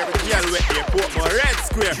get there with girl wet there. Put more red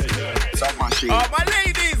square. Oh, my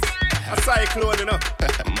ladies. A cyclone, you know.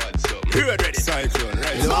 You ready? Cyclone,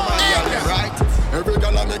 right? You know my girl, right? Every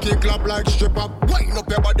girl I make it clap like stripper. Wind up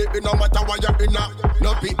your body, it no matter what you're in.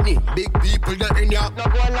 No pitney, big people there in ya. No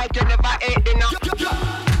going like you never ate enough.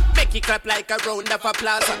 Make it clap like a round of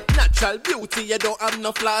applause. Natural beauty, you don't have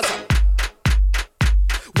no flaws.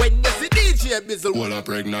 When you see DJ Bizzle, all a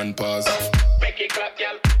pregnant pause. Make it clap,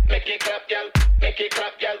 y'all. Make it clap, y'all. Make it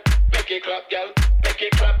clap, y'all. Make it clap, y'all. Make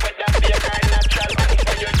it clap with that beer kind natural.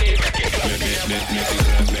 When you see, make it clap.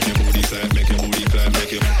 Make your booty clap, make your booty clap,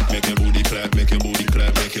 make your booty clap, make your booty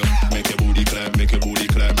clap, make your booty clap, make your booty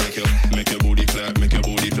clap, make your booty clap, make your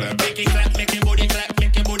booty clap. Make it clap, make your booty clap,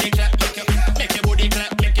 make your booty clap, make your booty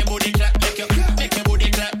clap, make your booty clap, make your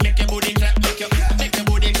booty clap, make your booty clap, make your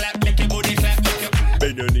booty clap, make your booty clap.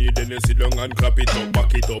 Bend your knee, then you sit down and clap it up,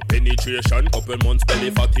 back it up. Penetration, couple months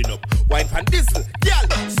belly fatting up. Wine and diesel,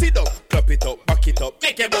 girl, sit up, clap it up, back it up.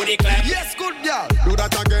 Make your booty clap. Yes, good girl, do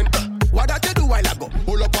that again. What that you do while I go?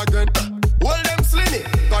 Pull up again. Hold them slinny,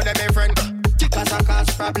 call them a friend. Chicas a cause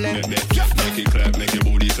problem. Make it clap, make your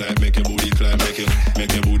booty clap, make your booty clap, make your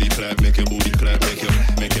booty clap, make your booty clap,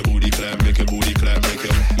 make your booty clap, make your booty clap,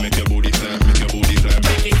 make your booty clap, make your booty clap.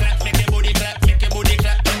 Make it clap, make your booty clap, make your booty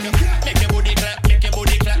clap, make your booty clap, make your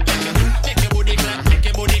booty clap, make your booty clap, make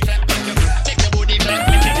your booty clap, make your booty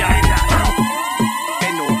clap, make your booty clap.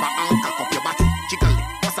 Bend over and cock up your body, jiggle it.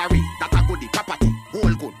 Bossary, that a goodie property.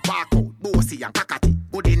 Whole good, bark out, bossy and cockatty.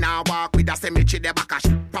 Goodie now walk with a cemetery the backash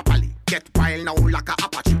properly. Get wild now like a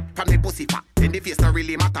Apache. From the pussy fat, then the face don't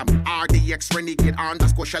really matter. RDX renegade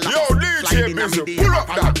underscore shell. Yo, DJ Bizzle, pull up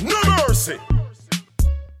that, no mercy.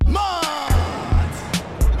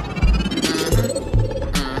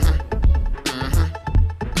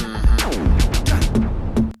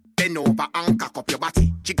 Bend over and cock up your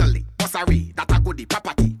body, jiggle it. Bossary, that a goodie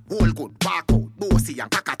property. Whole good, bark out, bossy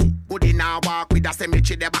and cockatty. Goodie now walk with a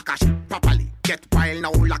cemetery the backash properly. Get wild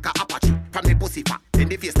now like a Apache. From the pussy fat, then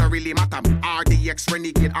the face don't really matter. RDX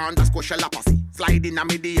renegade underscore shell pussy. Slide in a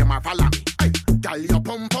medium or follow me. Hey, girl your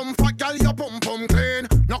pum pum fat, girl your pum pum clean.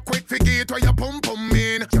 Not quick forget where your pum pum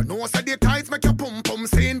mean. You know say the tights make your pum pum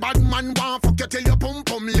seen. Bad man want fuck you till your pum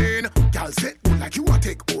pum lean. Girl sit good like you a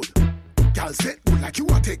take hold. Girl sit good like you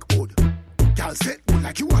a take hold. Girl sit good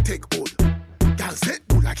like you a take hold. Girl sit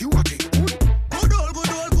good like you a take hold. Good old, good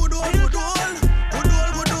old, good old, good old. Good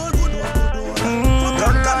old, good old, good old, good old.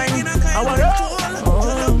 Don't coming in a kind of control. You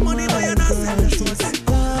love money but you're not selling.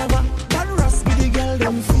 One rust with the girl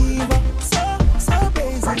them fever. So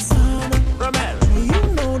basic sana. You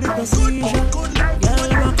know the procedure. Girl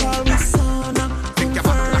my call me sana. Think your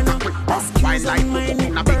back like a quick bus. Wine like boom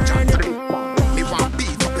in a big jump. Me want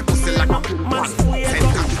beat up your pussy like a boom bus. Send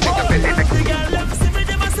that to your belly like the girl them see me,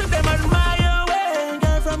 them a see them admire way.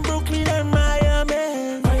 Girl from Brooklyn and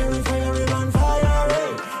Miami. Fiery man, fire.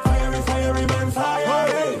 Fiery man, fire.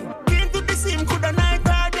 Came to the scene, coulda night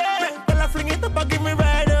or day. Girl I fling it up and give me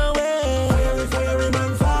right away. Fiery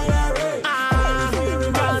man, fire.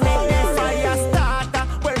 Girl make me fire starter.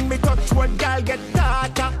 When me touch one, girl get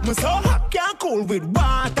hotter. Me so hot can't cool with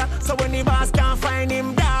water. So when the boss can't find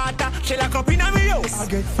him data, she lock up in a me house. I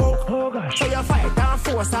get fucked, oh gosh. So you fight and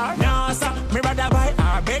force her, no sir. Me rather buy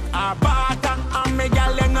her, beg her, barter. And me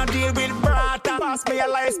girl them no deal with brata. Pass me a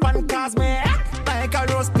life span cause me act like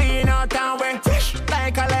a roast peanut and we fish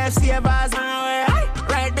like a lifesavers and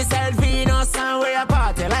we right beside Venus and we a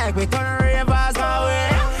party like we turn ravers and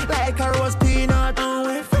we like a roast peanut and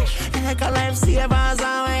we fish like a lifesavers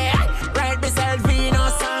and we right beside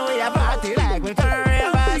Venus and we a party like we turn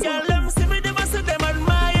ravers. Girl them see me, them a see them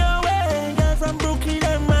admire way. Girl from Brooklyn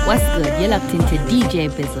and Miami. What's good? You're locked into DJ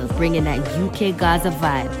Bizzle, bringing that UK Gaza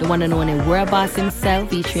vibe. The one and only world boss himself,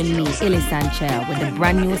 featuring me, Illy Sanchez, with the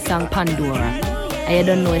brand new song Pandora. And you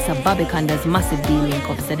don't know it's a Bobby Conda's massive D-link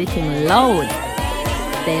up, so the thing loud.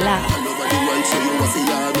 Stay locked. nobody right, so you must see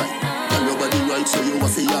alright. And nobody right, so you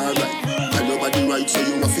must see alright. And nobody right, so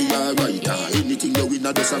you must see alright. Anything you win,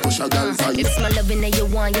 I just a push a girl fight. It's my loving that you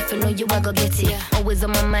want, you know you are gonna get it. Always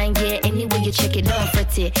on my mind, yeah, anyway you check it, don't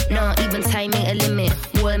fret it. No, even timing a limit.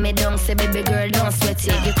 Hold me down, say baby girl, don't sweat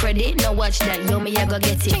it. Your credit, no watch that, yo me I go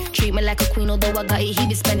get it. Treat me like a queen, although I got it, he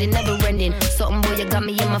be spending, never ending. Something boy, you got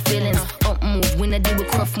me in my feelings. move. When I do a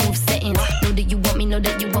rough move settings. Know that you want me, know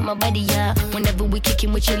that you want my body, yeah. Whenever we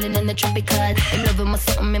kicking, we chilling in the tropical. In love with my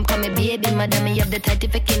something, I'm coming, baby. Madam, you have the tight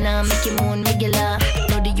if I can, make you moan regular.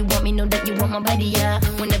 Know that you want me, know that you want my body, yeah.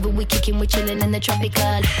 Whenever we kicking, we chilling in the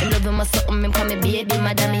tropical. In love with my something, I'm coming, baby.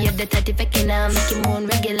 Madam, you have the tight if I can, make you moan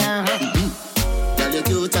regular. Girl, you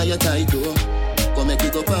cute and you tight, though. Go make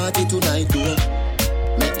it go party tonight, though.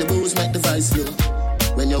 Make the booze, make the vice flow.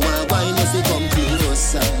 When you want wine, if you come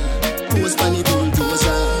closer. Post on the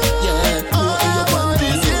bulldozer. Yeah, oh, and you want to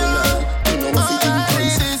do. You know what you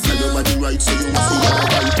entice. Tell your body right, so you will see your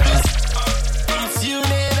right. It's you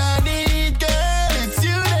that I need, girl. It's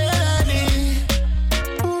you that I need.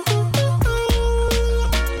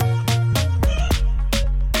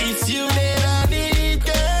 It's you that I need,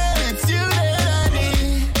 girl. It's you that I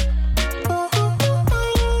need.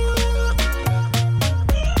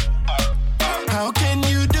 How can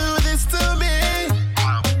you do this to me?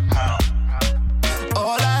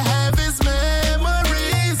 All I have is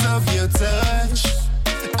memories of your touch.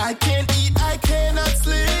 I can't eat, I cannot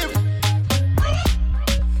sleep.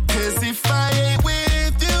 'Cause if I ain't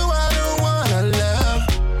with you, I don't wanna love.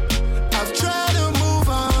 I've tried to move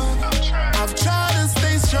on, I've tried to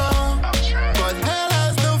stay strong, but hell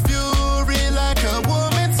has no fury like a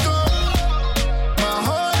woman's scorn. My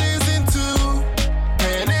heart is in two,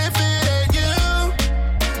 and if it ain't you,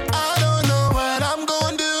 I don't know what I'm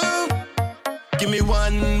gonna do. Give me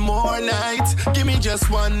one more night, give me just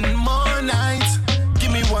one more night.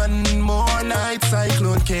 Give me one more night,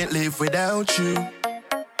 Cyclone can't live without you.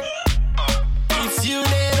 It's you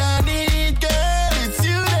that I need, girl, it's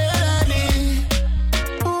you that I need.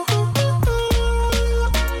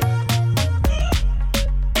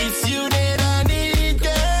 It's you that I need,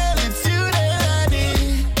 girl, it's you that I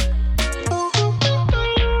need.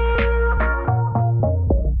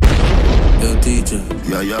 Yo, teacher.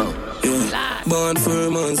 Yo. Yeah. Born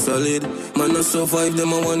firm and solid. Man, I survive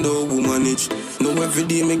them, I wonder who manage. Know every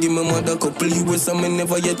day, me give my mother couple US and me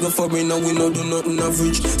never yet go foreign. Now we no do nothing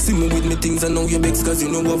average. See me with me things, I know you begs cause you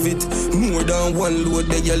know of it. More than one load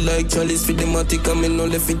that you like Charlie's for the matic. And me no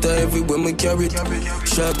left it everywhere me carry it.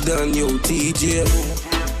 Sharp down, yo, TJ.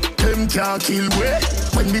 Them can't kill we.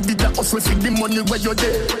 When we did the hustle, see the money where you're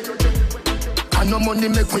there. And no money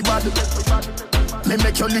make we bad. Me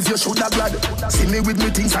make you live, you shoulda glad. See me with me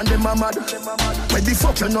things and them a mad. Where the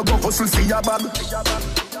fuck you no go hustle for your bag?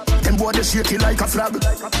 Them boy they shake it like a flag.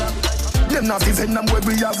 Them not even them where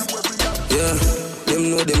we have. Yeah. Them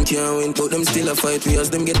know them can't win, but them still a fight. We as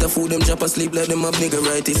them get a food, them drop asleep like them have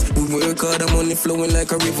niggeritis. We work hard, and money flowing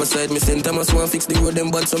like a riverside. Me send Thomas one fix the road, them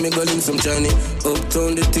bad, so me go in some Johnny.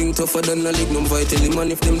 Uptown the thing tougher than a lignum vital. Man,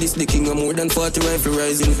 if them this the king, I'm more than 40 rifle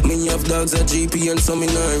rising. Me have dogs at GP and some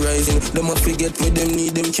in not rising. Them a forget with them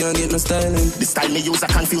need, them can't get no styling. The style me use, I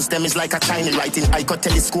confuse them, is like a Chinese writing. I got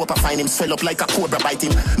telescope, I find him swell up like a cobra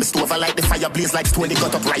biting. Me stove, I like the fire blaze like stone, they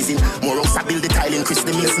got up rising. More house, I build the tiling, Chris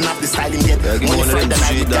the Mason have the styling yet. Money Friday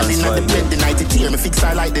night, the in the bed, the night it clear. Me fix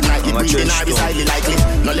her like the night, the breathing her is highly likely.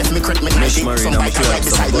 No left me crack me 90, some bike I ride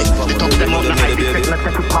beside me. Me top them up, the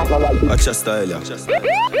Watch your style, yeah.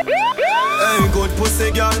 Hey, good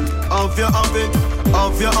pussy girl, have you have it?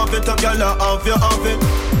 Have you have it, a girl, have you have it?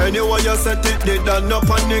 Anyway you set it, they done no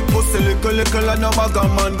panic. Pussy little and no bag a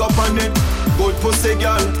man go panic. Good pussy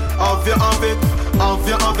girl, have you have it? Have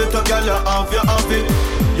you have it, a girl, have you have it?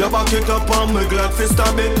 You back it up and me glad fi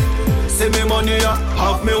stab it. See me money, yeah,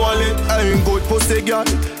 have me wallet. Ain't good pussy girl,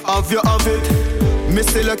 have you have it? Me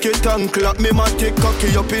still like it and clap me matic.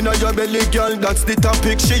 Cocky up in your belly, girl, that's the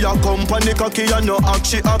topic. She a company cocky and no act,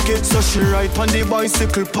 she hack it. So she ride on the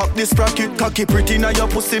bicycle, pop this sprocket. Cocky pretty now your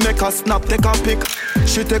pussy make her snap, take a pic.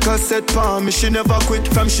 She take a set palm, me she never quit.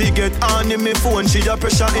 From she get on in me phone, she a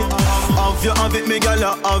pressure it. Have you have it, me girl,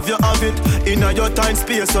 have you have it? In your time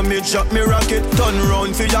space, so me drop me rocket. Turn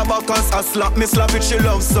round for your back as I slap me slap it. She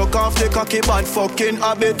love suck off the cocky bad fucking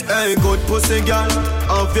habit. Hey, good pussy girl,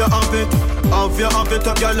 have you have it? Have you have it,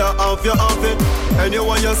 a girl, have you have it?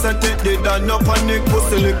 Anyone you set it, they done no panic.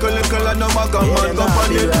 Pussy little and no bag a man go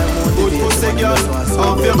panic. Good pussy girl,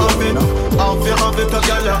 have you have it? Have you have it, a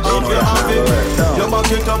girl, have you have it? You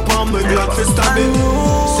back it up on me, glad to stab it.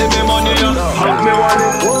 See me money, have me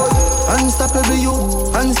wallet. Unstoppable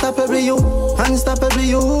youth, unstoppable youth, unstoppable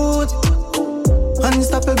youth.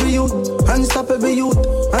 Unstoppable youth, unstoppable youth,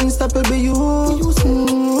 unstoppable youth.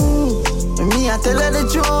 Me I tell her the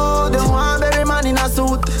truth, don't want every man in a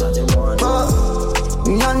suit.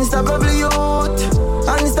 Unstoppable youth,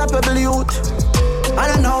 unstoppable youth. I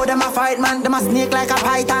don't know them a fight man, them a snake like a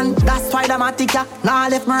python. That's why them a tick ya, now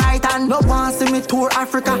left my right hand. No want see me tour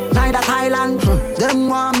Africa, neither Thailand. Them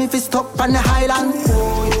want me fi stuck on the highland.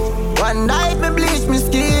 One day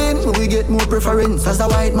preference as a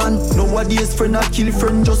white man. Nowadays friend I kill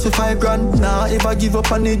friend just for 5 grand. Nah, ever give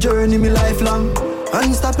up on the journey me lifelong.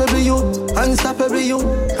 Unstoppable youth, unstoppable youth,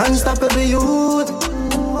 unstoppable youth.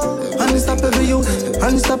 Unstoppable youth,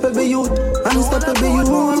 unstoppable youth, unstoppable youth.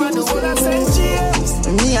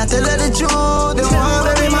 Me I tell her the truth, they want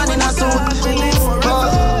every man in a suit.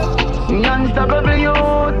 Unstoppable youth,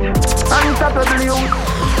 unstoppable youth.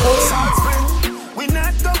 We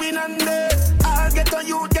not going under. I'll get on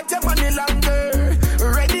you, get your money longer.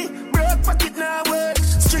 Ready, broke pocket now work.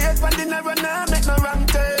 Straight from the narrow now, make no wrong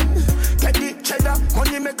turn. Get the cheddar,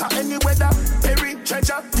 money maker any weather. Perry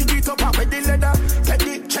treasure, dig it up with the leather. Get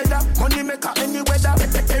the cheddar, money maker any weather.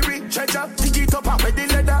 Perry treasure, dig it up with the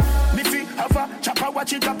leather. Me fi have a chopper,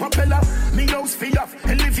 watch it a propeller. Me house fi off,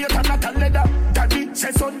 elevator not a leather. Daddy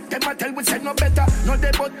say son, them a tell we say no better. No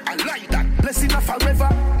they but I like that, blessing her forever.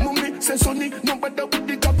 Mummy say sonny, no better with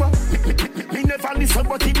the copper. Me never listen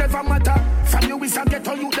but it never matter. From you is a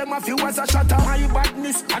ghetto you, them a few as a shatter. My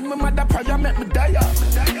badness and my mother prayer make me die.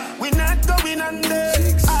 We not going under.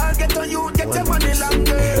 I'll get on you, get your money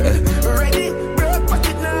longer. Ready, broke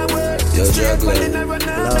pocket now work. Straight when in a run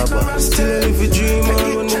now. Still live a dream, man.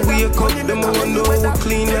 When we wake up, them a wonder how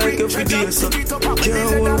clean like every day. So can't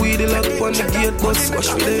hold we the lock on the gate, but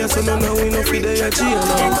squash me there, so now we no feed the jail.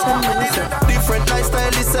 Different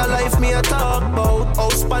lifestyle is a life me a talk about.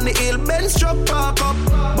 House on the hill, Benz truck park up.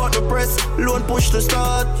 But the press, loan push to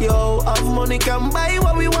start, yo. Have money can buy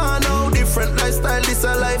what we want now. Different lifestyle is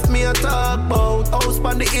a life me a talk about. House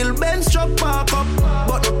on the hill, Benz truck park up.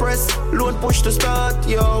 But the press, loan push to start,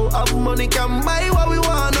 yo. Have money can buy what we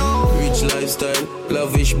want now. Rich lifestyle,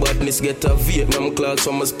 lavish badness. Get a Vietnam clocks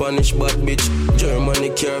from a Spanish bad bitch. Germany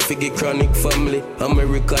car figure chronic family.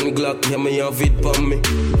 American Glock, yeah me have it for me.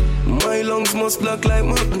 My lungs must black like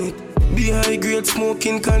magnet. Be high grade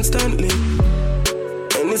smoking constantly.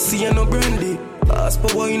 Hennessy and no brandy. Ask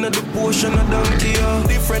for wine at the potion of donkey, yeah.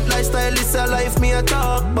 Different lifestyle is a life me a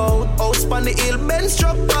talk about. House on the hill, Benz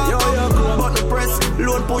truck park up. But the press,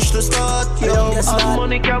 loan push to start, yo. All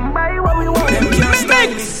money can buy what we want. Them can't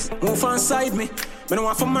style me, move on side me. Me no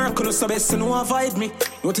want for Mercury, so best to know avoid me.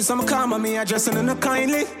 Notice I'm calm and me addressing in a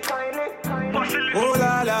kindly. Oh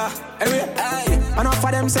la la, hey, enough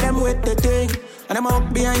of them say them with the thing. And them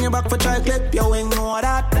out behind your back for try clip your wing, know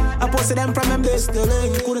that. I posted them from them this the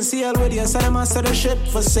link. Couldn't see already, so them answer the ship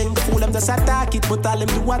for sing. Fool them just attack it, but all them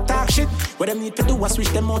do attack shit. What them need to do is switch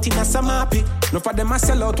them out in a some happy. No for them I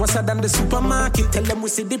sell out, what's than the supermarket. Tell them we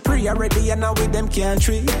see the pre already and now with them can't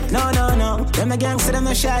treat. No, no, no, them the gangster, them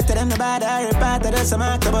the shot, them the bad, I repart to some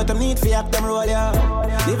actor, but them need for up them roll, yeah.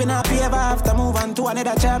 Living happy ever after, move on to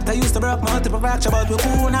another chapter. Used to broke multiple fracture, but we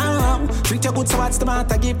cool now. Treat your good, so what's the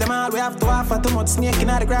matter? Give them all we have to offer. Too much snake in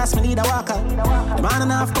the grass, me need a walker. The man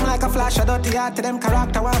and half come like a flash, a dirty heart to them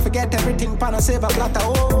character. Won't forget everything, pan a save a platter.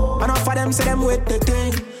 Oh, enough of them say them with the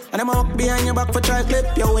thing. And them up behind your back for try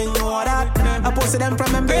clip your wing, know that. I posted them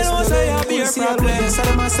from them base to say I be a problem. So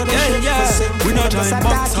them answer the shit for sing. We not trying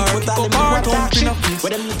box or kick up our company.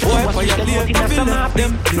 Boy, for your late, I feel like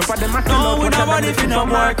them. No, we not want if you no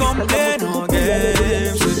more complain no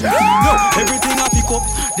games. No, everything I pick up,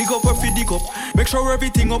 dig up where we dig up. Make sure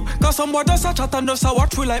everything up. Cause somebody just a chat and just a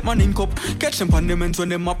watch we like man ink up. Catch them pandements when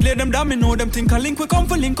them a play them down. Me know them think a link we come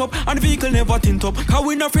for link up. And the vehicle never tint up. Cause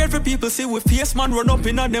we not afraid for people see we face man run up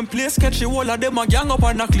in a them place. Catch the whole of them a gang up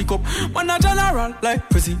and a click up. Man a general like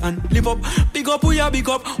Prezi and live up. Big up we a big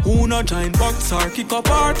up. Who not join box or kick up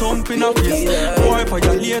or thump in a face. Boy for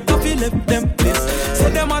your later feel left them place. Say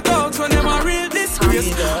them a talks when them a real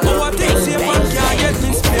disgrace. Our things safe and can't get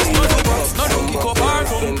in space. No do box, no do kick up or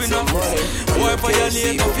thump in a face. Boy for your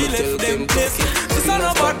later feel left them place. This a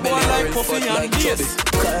no bad boy like Puffy and Bass.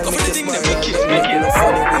 Go for the thing them make it.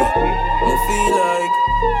 I feel like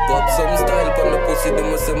pop some style pon the pussy,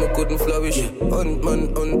 them say me couldn't flourish. Hunt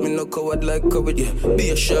man, hunt me no coward like coward, yeah.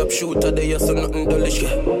 Be a sharp shooter, there so nothing dullish,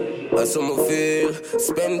 yeah. That's how me feel.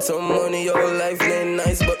 Spend some money, your life ain't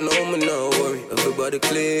nice, but no me no worry. Everybody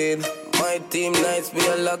clean. My team nice, we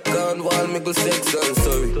a lock on wall, me go sex and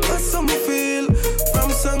sorry. That's how me feel.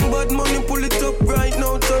 From song bad money, pull it up right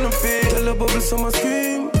now, turn a feel. Tell a bubble, so I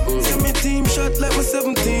scream. See me team shot like we're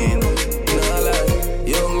 17. Nah like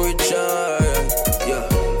young Richard, yeah.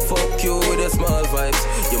 Fuck you with the small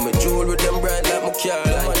vibes. You me jewel with them bright like my car.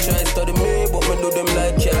 Like try study me, but me do them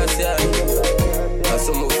like cars, yeah. That's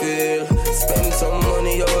how me feel. Spend some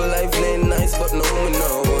money, your life ain't nice, but no me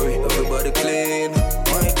no worry. Everybody clean.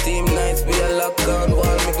 My team nice, we a lock on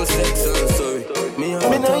wall, me go sex and sorry.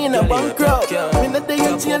 Me know in a bankrupt. Me know they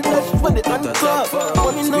ain't change fresh for the unclub.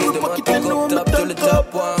 Money in the pocket, you know me turn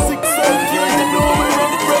up. 6 cents, you know me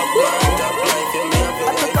run broke.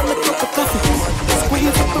 I took a cup of coffee.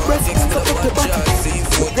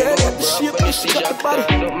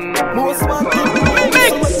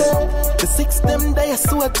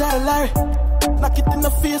 Larry. Knock it in the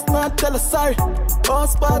face, man, tell her sorry.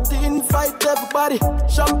 House party, invite everybody.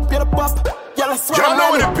 Champagne pop, y'all swear. Y'all know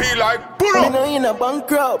what it be like, pull up. Me no in a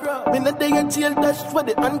bankrupt. Me no day in jail, that's for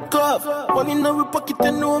the handcuff. Money in our pocket,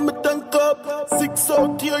 you know me tank up. 6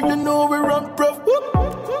 out here, you know we run prof.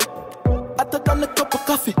 I took on a cup of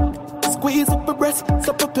coffee. Squeeze up your breast,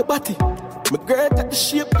 suck up your body. My girl got the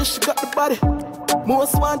shape, yeah, she got the body.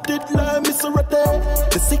 Most wanted, like Miss Rotte.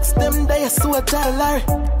 The 6 them day, I saw a Jolly Larry.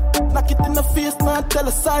 Knock it in the face, man, tell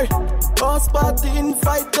her sorry. House party,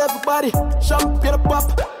 invite everybody. Champagne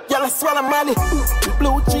pop, y'all swallow money.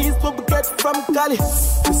 Blue cheese, what we get from Cali.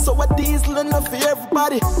 So a diesel enough for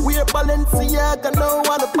everybody. We're Balenciaga, no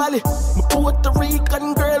one a Bali. My Puerto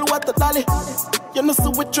Rican girl, what a dolly. You know,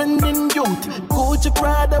 so we're trending youth. Gucci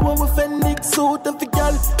Prada, when we Fenix suit. And for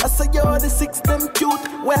y'all, I say you're the 6 them cute.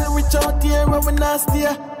 Well, reach out here, when we nasty.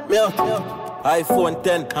 Me out. iPhone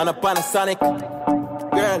 10 and a Panasonic.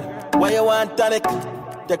 Girl, why you want tonic?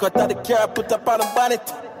 Take out of the car, put up on the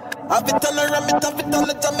bonnet. Have it on the ram, it have it on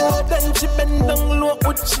the tummy. Then she bend down low,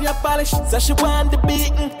 would she abolish? Say she want the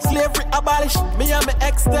beaten, slavery abolish. Me and my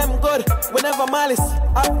ex them good, whenever malice.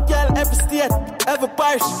 I've girl every state, every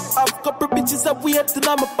parish. I've couple bitches up waiting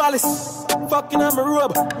on my palace. Fucking on my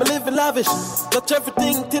robe, me living lavish. Touch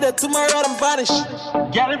everything till the tomorrow I'm vanish.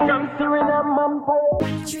 Girl from Suriname, I'm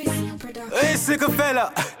Hey, sick of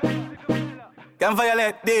fella. Can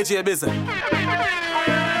violate djbizzleuk.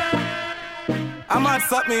 I'm at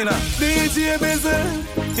stop me now.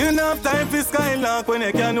 djbizzleuk. You know have time for Skylark when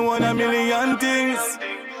you can do 1,000,000 things.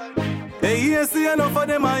 Hey, you see enough of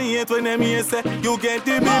them and hate when them here say you get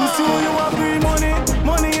the beam, so you want free money.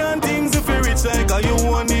 Money and things if you rich like you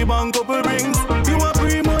want the bank couple rings. You want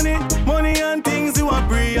free money. Money and things you want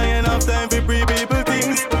free. I ain't have time for free people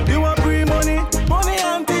things. You want free money. Money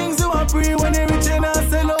and things you want free when you rich and I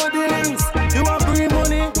sell out the links. You want free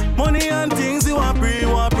money. Money and things you want free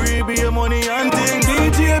be your money and things.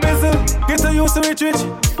 djbizzleuk, get a used to rich.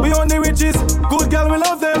 We own the riches. Good girl, we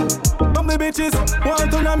love them. From the bitches.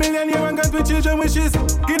 1,000,000 year and got with children wishes.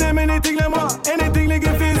 Give them anything they want, anything they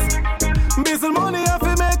give is. Bizzle money I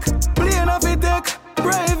fi make, plane I fi take,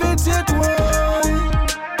 private jet one.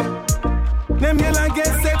 Them yell and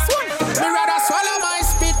get sex one. Me rather swallow my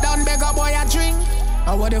spit than beg a boy a drink.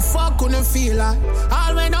 I what the fuck couldn't feel like.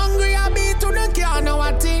 All when hungry I be to the car know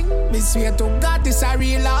a thing. Me swear to God this a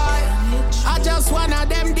real life. I just one of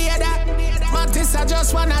them day there. Mattis I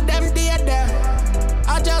just one of them day there.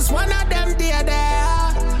 I just one of them day there.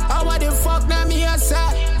 I what the fuck now me here say.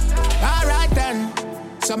 Alright then.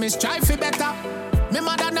 So me strive for better. Me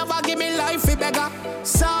mother never give me life for beggar.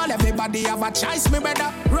 So everybody have a choice, me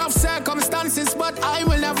brother. Rough circumstances, but I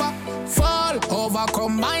will never fall.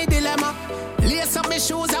 Overcome my dilemma. Lace up my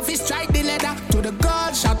shoes, I fi strike the leather. To the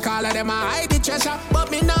God shot, call them I hide the treasure.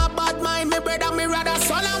 But me not bad mind, me brother, me rather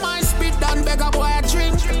swallow my spit than beg a boy a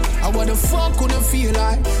drink. I what the fuck couldn't feel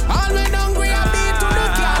like. All when hungry I be to the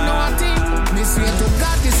car, know a thing. Me swear to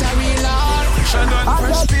God, this a real life. Shannon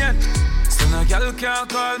fresh paint. So no girl can't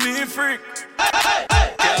call me freak.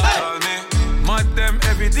 Can't call me. Mad them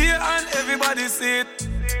every day and everybody see it.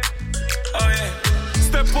 Oh yeah.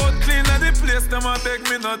 Step out clean at the place, them a beg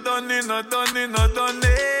me not done it, not done it, not done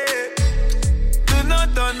it. Do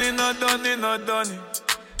not done it, not done it, not done it,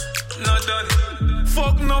 not done it.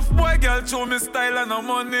 Fuck enough boy, girl, show me style and no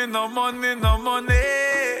money, no money, no money.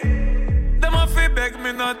 Them a fi beg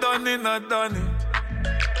me not done it, not done it.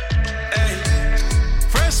 Hey,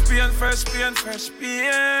 fresh paint, fresh paint, fresh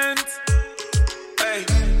paint. Hey,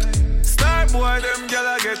 star boy, them girl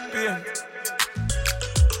a get paint.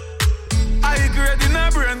 I grade in a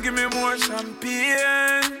brand, give me more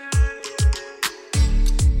champagne.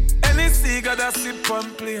 Any cigar that sip on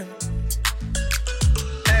plane.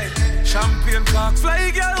 Hey, champagne cock fly,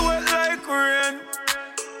 girl wet like rain.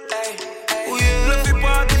 Hey, love the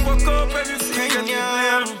party, fuck up any cigar to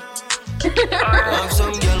blame. Have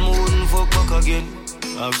some girl who wouldn't fuck back again.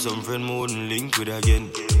 Have some friend who wouldn't link with again.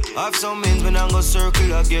 Have some men when I go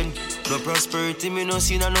circle again. No prosperity, me no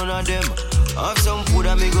see none of them. Have some food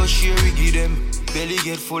and me go share it give them. Belly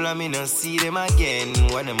get full and me no see them again.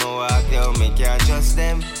 When them a walk down, me can't trust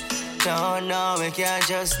them. No, me can't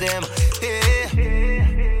trust them.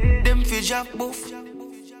 Hey, them fi drop boof,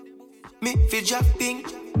 me fi drop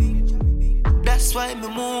pink. That's why me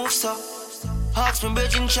move so. Hawks me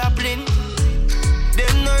Virgin Chaplin.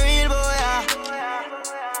 Them no real boy, yeah.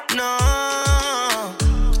 No,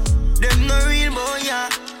 them no real boy, yeah.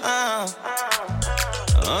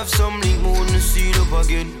 Have some link mood and see it up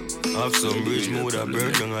again. Have some bridge mood that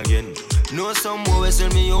burn down again. Know some boys sell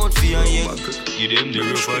me out for a yen. Give them the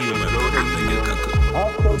roof and the blood and the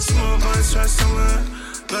cock. Smoke and stress away.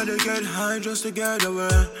 Gotta get high just to get away.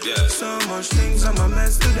 So much things I'm a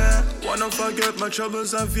mess today. Wanna forget my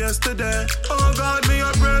troubles of yesterday. Oh God, me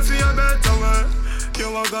a pray for a better way.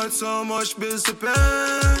 Yo, I got so much bills to pay.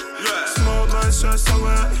 Smoke my stress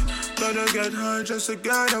away. Gotta get high just to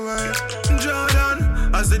get away. Jordan,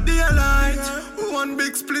 as the daylight. One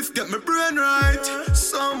big spliff get my brain right.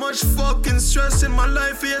 So much fucking stress in my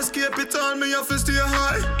life. We escape it all, me have to stay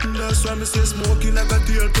high. That's why me stay smoking like a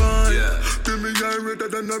tailpipe. Give me eye redder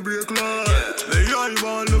than a brake light. Me eye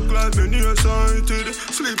won't look like me nearsighted.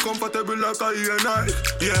 Sleep comfortable like a ear night.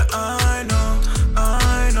 Yeah, I know.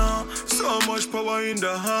 So much power in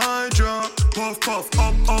the hydra. Puff, puff,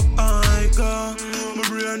 up, I go. My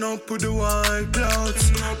brain up with the white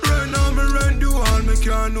clouds. Right now me run do all me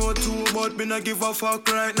can't know too, but me not give a fuck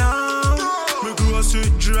right now. Me grocery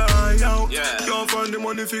dry out. Can't find the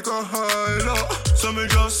money if you can hide out. So me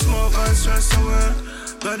just smoke and stress away.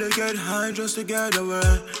 Gotta get high just to get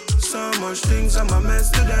away. So much things I'm a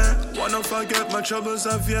mess today. Wanna forget my troubles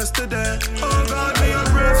of yesterday. Oh God, me a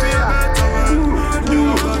pray for a better way.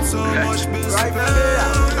 You got so much bills to pay.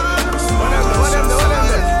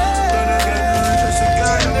 Gotta get high just to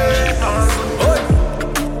get away.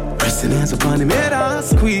 Pressing hands upon him head and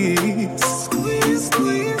squeeze.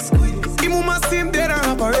 He move my steam dead and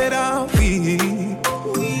operate and feed.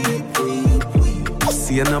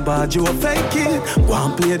 Pussy and a bad, you a fake it. Go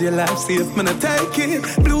and play the life safe, man, I take it.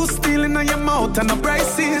 Blue steel in your mouth and the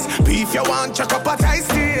braces. Beef you want, chuck up a tight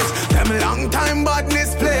stage. Them long time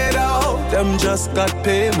badness played out. Them just got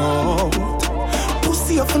pay more.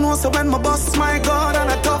 Pussy up and so when my boss, my God,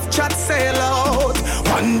 and a tough chat sail out.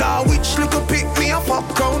 Wonder which little pick me up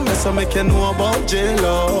popcorn. That's what make you know about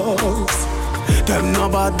jealous. Them no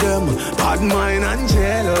bad them, bad mind and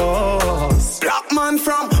jealous. Black man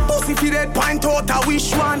from pussy fi dead pint out a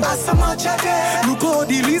wish one. That's so much a day. Look how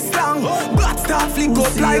the list long. Black start flick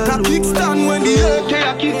up like a kickstand. When the AK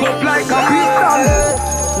a kick up like a kickstand.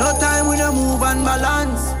 No time we no move and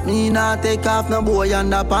balance. Me not take off no boy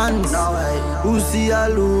under pants. Pussy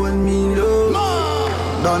alone me love.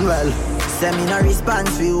 Done well. Send me no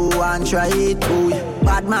response for you and try it. Boy.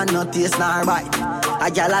 Bad man no taste nor bite. A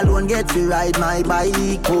gal alone get to ride my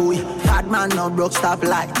bike. Boy. Bad man no broke stop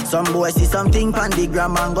light. Some boy see something pan the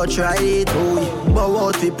gram and go try it. Boy. Bow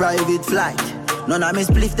out for private flight. None of me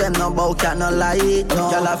spliff them no bow cat no light. No.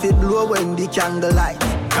 Gal a fi blow when the candle light.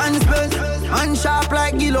 Conspel and sharp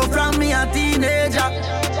like Gillo from me a teenager.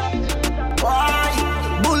 Why?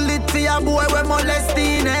 Bullet for a boy we molest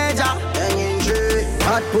teenager.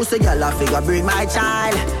 Hot pussy, girl, I figure bring my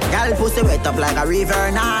child. Girl, pussy wet up like a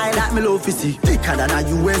river Nile. That me love see thicker than a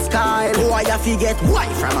US Kyle. Boy, I forget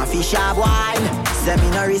white from a fish of wine. Send me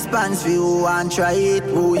no response for you and try it,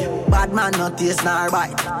 boy. Bad man no taste nor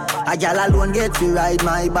bite. A girl alone get to ride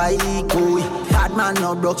my bike, boy. Bad man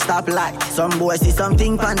no broke stop light. Some boy see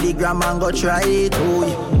something pan the gram and go try it,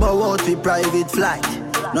 boy. Bow out for private flight.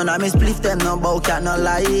 None of me spliff them no bow cat no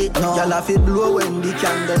light. No, girl a fi blow when the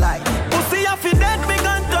candle light. Pussy a fi dead big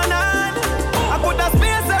and turn on. I put a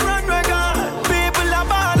space around we gone. People a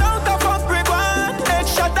ball out a fuck we gone. Head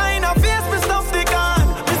shot in a face me stuff the gun.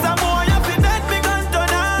 Mr. Boy a fi dead big and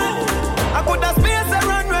turn on. I put a space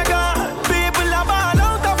around we gone. People a ball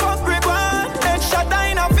out a fuck we gone. Head shot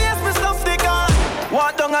in a face me stuff the gun.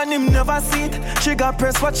 Walk down and him never see it. She got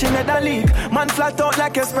press watching at the leak. Man flat out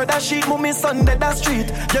like a spread of sheet. Move me son dead the street.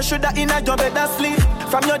 You shoulda in a job bed asleep.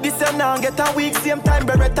 From your this year now get a week. Same time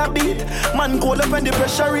beretta beat. Man cold up when the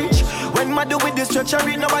pressure reach. When man do with this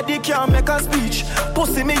treachery, nobody can make a speech.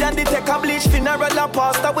 Pussy me and they take a bleach. Funeral a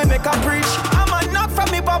pastor we make a preach. I'm a knock from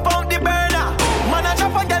me pop out the burner. Man a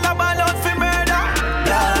drop a girl a ball out for murder.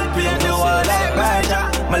 God paint the wall like murder.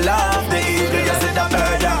 My love the eagle you said a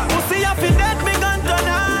murder. Pussy a fi dead me gun turn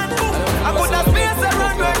on. I put a space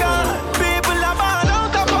around we gone. People a ball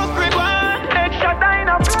out a fuck we gone. Head shot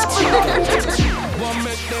in a blood. One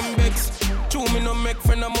make them vex. Two me no make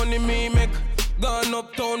friend of money me make. Gone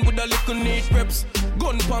uptown with a little neat preps.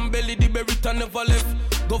 Gun pan belly the berita never left.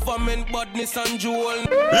 Government badness and jewel.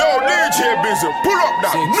 Yo DJ Bizzle, pull up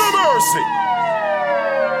that. No mercy.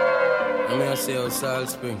 I'm gonna say how Salt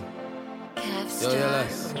Spring. Yo, you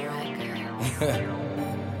last.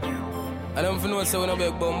 I don't know say when I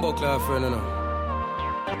beg bumbo class friend, you know.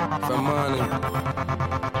 From morning.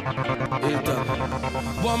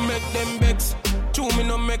 One make them vex. Two me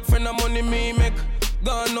no make friend of money me make.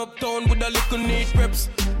 Gone uptown with a little neat preps.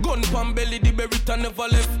 Gun pan belly the berita never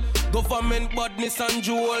left. Government badness and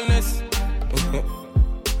jewelness.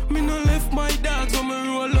 Me no left my dogs when me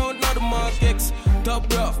roll out now the mark X.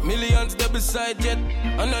 top rough, millions they beside jet.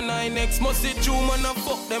 And a 9X must see true man and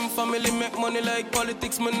fuck them family. Make money like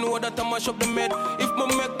politics, me know that I mash up the med. If me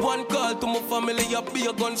make one call to my family, I be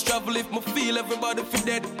a guns travel. If me feel everybody fi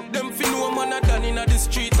dead, them fi know man a done in the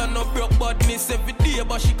street and no broke badness every day,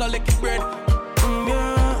 but she collect bread.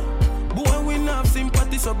 Yeah, boy we not have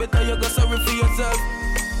sympathy, so better you go sorry for yourself.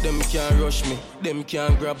 Them can't rush me, them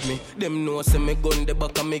can't grab me. Them know say me gun the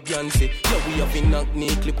back of me Gansey. Yeah, we have a knock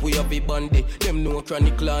knee clip, we have a bandy. Them know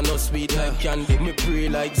chronic clan no sweet like candy. Me pray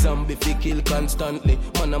like zombie fi kill constantly.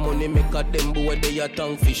 Man a money make a them boy they a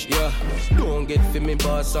tongue fish. Yeah, don't get fi me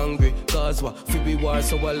boss angry. Cause what, fi be war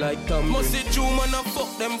so I like Tom. Must see true man a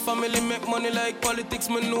fuck them family. Make money like politics,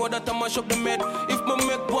 me know that I mash up the med. If me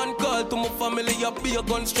make one call to my family, I be a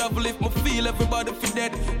guns travel. If me feel everybody fi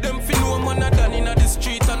dead, them fi know man a done in the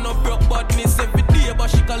street. And no broke badness every day, but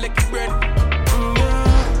she collect bread.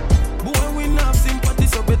 Yeah, boy, we not have sympathy,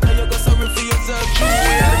 so better you go sorry for yourself.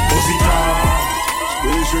 Pussy tough,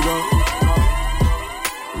 squeeze sugar.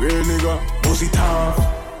 Real nigga, pussy tough,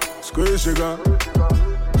 squeeze sugar.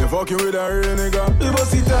 You fucking with a real nigga, you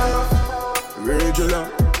pussy tough, regular.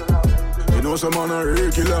 You know some man a real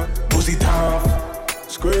killer. Pussy tough,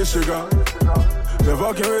 squeeze sugar. You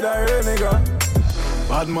fucking with a real nigga.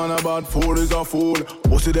 Bad man a bad fool is a fool.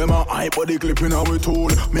 Pussy them a hype but they clipping our tool.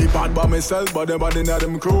 Me bad by myself but them bad in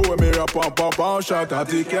them crew. When me rap pop shot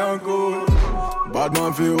at it can't cool. Bad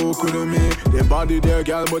man feel who could me. They body their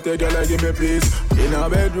girl but they girl give me peace. In a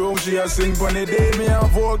bedroom she a sing for the day. Me a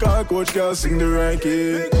vocal coach girl sing the right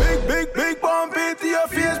key. Big bump it to your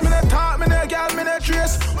face. Me no talk, me no girl, me no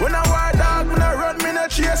trace. When I war dog, me no run, me no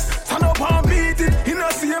chase. Stand up and beat it in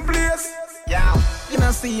the same place. Yeah, you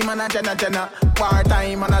know see man a jenna. War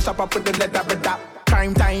time man a shop up with the leather better.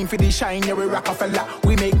 Crime time for the shine, yeah we Rockefeller.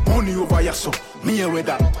 We make money over your soul, me with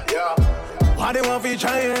that. Yeah, what they want for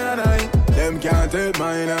China? Them can't take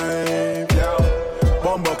my knife. Yeah,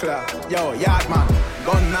 bumbo clap, yo yard man,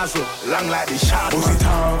 gun nozzle, long like the shot. Pussy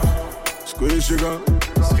tough, squeeze sugar.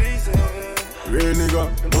 Real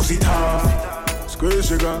nigga, pussy tough, squeeze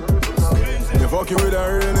sugar. You fucking with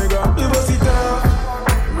a real nigga, you pussy tough,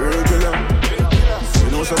 regular.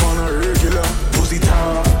 You know some man a regular, pussy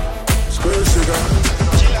tough, squeeze sugar.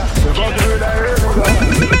 You fucking with a real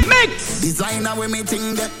nigga. Mix! Designer with me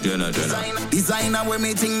ting that. Designer with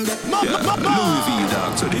me ting that. Louis V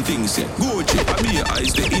dog, so the thing set. Gucci, I be your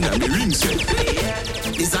eyes, the inner the ring set.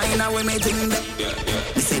 Designer with me ting that.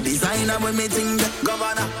 Me say designer with me ting that.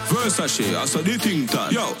 Governor Versace, I saw the thing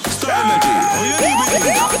tan. Yo, stylegy, how you do with it?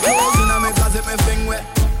 Clothes in a me closet, me fing wet.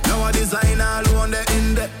 Now a designer alone the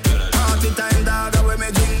in that. Party time dog, the way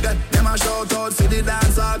me drink that. Them a shout out, see the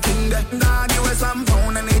dancer king that. Dog, you with some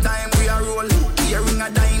pound anytime we a roll. Earring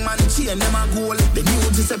a diamond, chain them a gold. The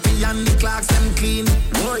new Giuseppe and the clocks them clean.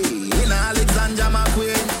 Boy, in Alexandra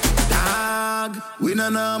McQueen. Dog, we no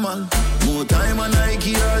normal. More time on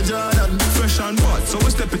Nike or Jordan. Fresh and hot, so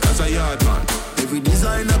we step it as a yard man. Every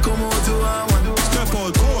designer come out to our one. Step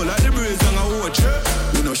out cold like the breeze and a watch.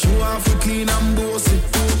 We no show off for clean and bossy.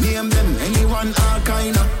 Name them anyone all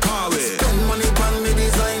kinda. Spend money on the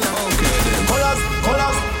designer. Okay then.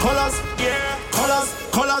 Colors, yeah. Colors.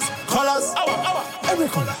 Every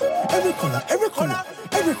color.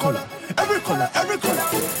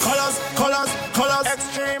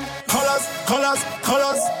 Extreme. Colors.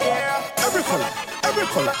 Yeah. Every color.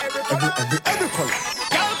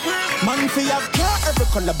 Man fi have car every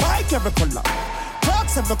color, bike every color.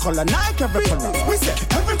 Crocs every color, Nike every color. We say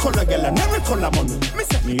every color girl and every color money. Me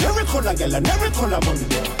say me every color girl and every color money.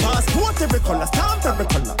 Passport every color, stamp every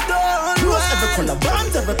color. Clothes every color,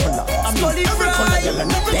 brand every color. I mean every color girl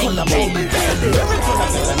and every color money. Every color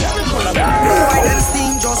girl and every color money. Why them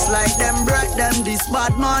sting just like them bread? Them this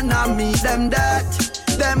bad man and me them that.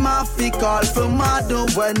 Them a fi call for mother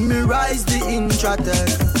when me rise the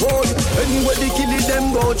intratech. Oh, anyway they kill it,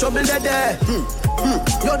 them go trouble there.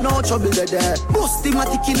 You know trouble there. Bust the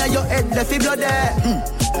matic inna your head, left blood there.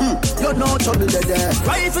 You know trouble there.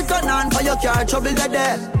 Rifle turn on for your car, trouble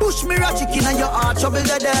there. Push me ratchet inna your heart, trouble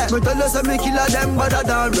there. Me tell you say me killer them better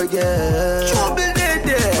than reggae. Trouble there.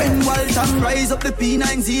 When Walton rise up the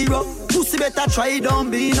P90. Pussy better try, don't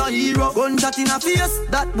be no hero. Gunshot in a face,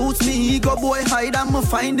 that boosts me ego. Boy hide and me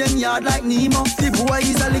find them yard like Nemo. The boy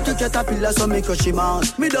is a little caterpillar, so me crush him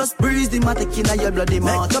out. Me just breeze the matic in a your bloody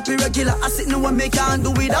mouth. Up irregular, I sit no one me can't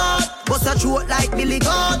do without. Bust a throat like Billy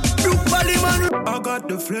God. Brook Valley man. I got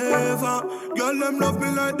the flavor. Girl them love me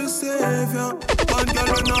like the savior. But girl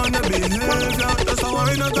don't know the behavior. That's how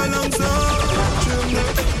I not alongside.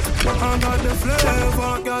 I got the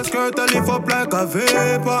flavor. Girl skirt a lift up like a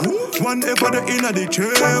vapor. One ever the inner the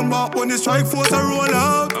chamber. When the strike force I roll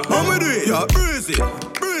out. I'ma do it, yeah, breezy.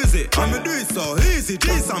 I'ma do it so easy,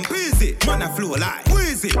 G's and peasy. Man, I flow like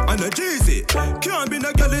Wheezy, and a Jeezy. Can't be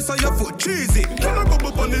no girl, so your foot cheesy. Can I go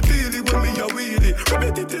up on the dealie when me a wheelie? Rub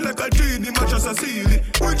it titty like a genie, match as a sealy.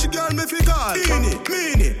 Which girl me fi call? Eeny,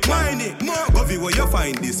 meeny, miny, more govy where you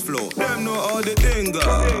find this flow. Them know how the thing go.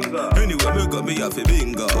 Anyway, me got me a fi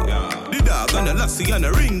bingo. The dog and the lassie and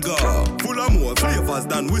the ringer. Full of more flavors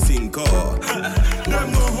than we sing car.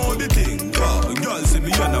 Them know how the thing go. Girl see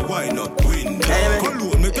me and a wine up window.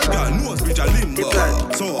 Cologne make a girl nose reach a limbo.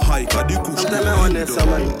 So high for the cushion. Tell me one day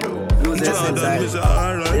someone lose their sense.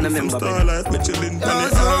 In a member star life, me chillin' on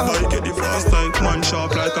the hard get the fast time. Man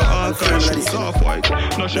sharp like a hard guy, shoes soft white.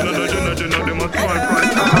 National legend, them a try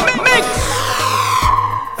price.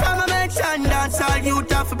 From a mansion, dance all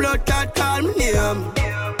youth off blood clot call me name.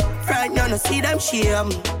 Right now, no see them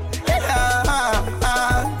shame.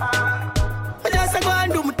 I just go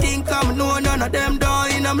and do my thing, come know none of them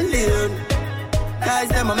down in a million. Guys,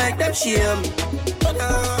 them I make them shame.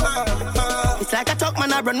 It's like a truck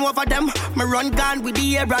man, I run over them. Me run gun with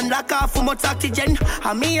the air and lock off for much oxygen.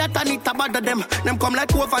 And me at a need to bother them. Them come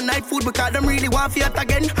like overnight food because them really want fight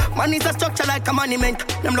again. Man is a structure like a monument.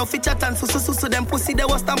 Them love fit chat and so them pussy they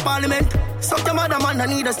was in parliament. Some them other man I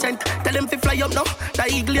need a strength. Tell them to fly up now. The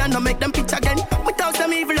eagle and no make them pitch again. Without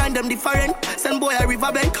them evil and them different. Send boy a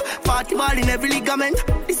river bank. Party ball in every ligament.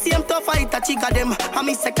 The same tough fight a chick of them. And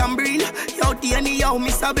me second breed. Yo T&E yo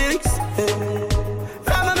Mr. Biggs.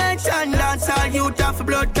 From a mansion, dance all youth off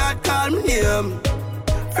blood clot call me name.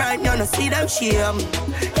 Right now, no see them shame.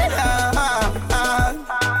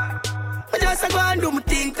 I just go and do my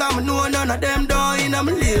thing, come know none of them down in a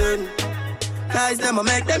million. Guys, them I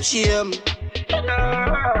make them shame. You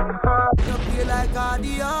feel like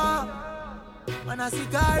cardio, and I see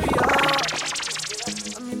cardio.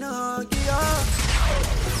 I mean, no,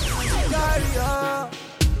 cardio.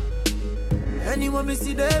 Anyone me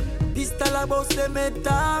see them, pistol a bust them head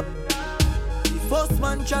top. The first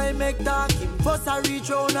man try make talk, him first a reach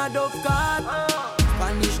round a dove cart.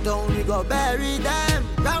 Spanish down, we go bury them.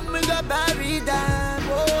 Ram, we go bury them,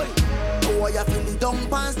 boy. Oh, you feel the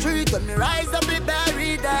dump on street, when me rise up, we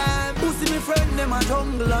bury them. Pussy me friend, them a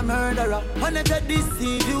jungle a murderer. When I get this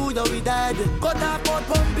see you, though we dead. Cut off out,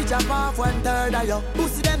 pump it up off 1/3 of you.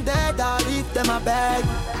 Pussy them dead, I'll leave them a bed.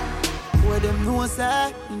 Where them know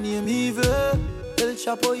say, name evil. El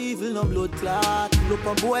Chapo evil, no blood clot. Look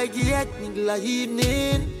a boy get nigga a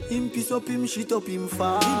evening. Him piss up, him shit up, him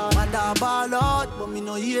fall. Mother ball out, but me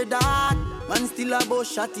no hear that. Man still a bout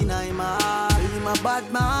shot in him heart. Him a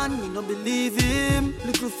bad man, me no believe him.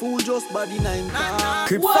 Little fool just bad in him car.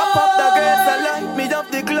 Crip pop up the gates a light. Me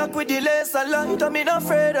up the clock with the laser light. And me no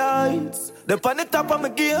afraid heights. They on the top of my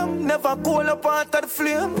game. Never cool up out of the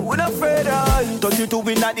flame. We no afraid heights. 32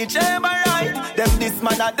 win at the chamber right. Them this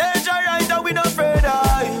man a danger right. And we no afraid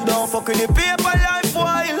heights. Don't fuck with the paper life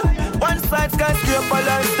while. One side skyscraper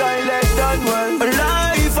lifestyle like done well.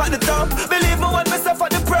 Life at the top. Believe me what me say for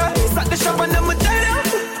the price. At the shop and them me tell ya.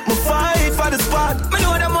 Me fight for the spot. Me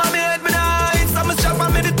know them want me head me nice. So me shop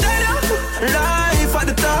and me the tell ya. Life at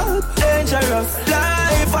the top. Dangerous.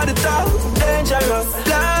 Life at the top. Dangerous.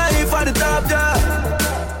 Life at the top,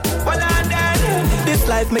 yeah. Well, I'm dead. This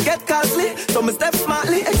life me get costly. So me step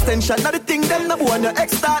smartly. Extension of the thing them no want you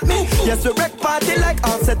extort me. Yes, we wreck party like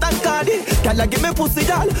Offset and Cardi. Girl, give me pussy,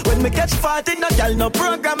 y'all. When me catch party, no girl, no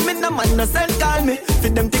program me, no man, no send call me.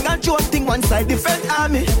 Fit them thing and joke thing, one side different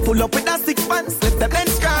army. Pull up with a 6 pants, let them end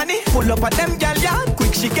scrawny. Pull up at them girl, yeah,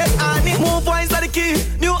 quick she get honey. Move wise are the key,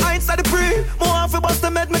 new heights are the pre. More off we bust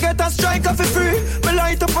them head, me get a strike off it free. Me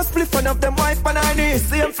light up a split, one of them wife and I need.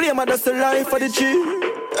 Same flame, I just a life for the G.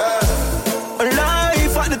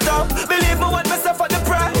 Life at the top, believe me what me say for the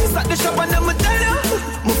price. At the shop and them me tell ya,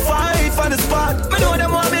 me fight for the spot. Me know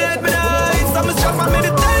them want me head me nice, so me shop and me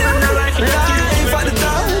the tell ya. Life at the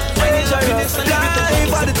top, dangerous.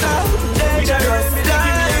 Life at the top, dangerous.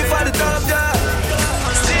 Life at the top, yeah.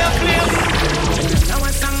 Stay up clear. Now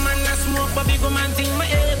when some man a smoke, but big woman think me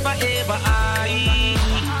ever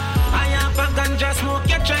I have a ganja smoke,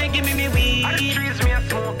 you try give me weed. Trees me a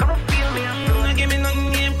smoke, come feel me a smoke. Give me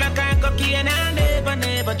nothing in black and cocaine, I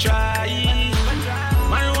never try.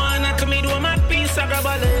 Marijuana to me do my piece of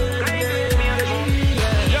grabber.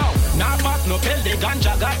 Yo, nah back no pill, the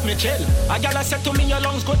ganja got me chill. A gal said to me your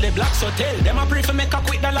lungs good, they black so tell. Them a pray for make a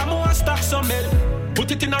quick dollar more stock some mill.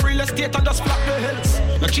 Put it in a real estate and just flop the hills.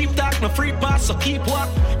 No cheap talk, no free pass, so keep walk.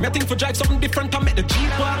 Me think for drive something different and make the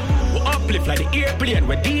cheap walk. We uplift like the airplane,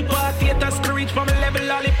 we deeper. Theaters to reach from a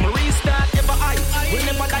level, all if me restart. Ever I will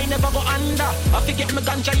never die, never go under. I forget me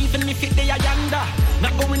ganja even if it they a yonder.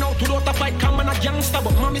 Not going out without a fight, come on a gangster.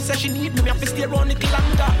 But mommy says she need me have to stay around it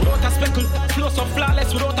longer. Without a speckle, flow so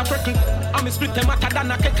flawless without a freckle. I'm a split them hotter than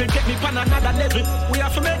a kettle, get me pan another level. We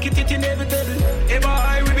have to make it inevitable. Ever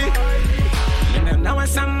I will be. Now I'm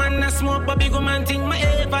some man that smoke, but big man think my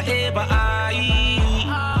ever I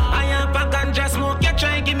am a ganja smoke, you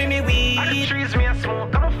try give me weed. The trees me a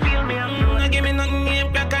smoke, come feel me. Give me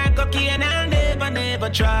nothing, black and cocaine, I'll never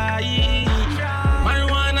try.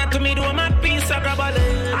 Marijuana to me do my piece of rubber.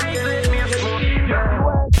 I say me a smoke.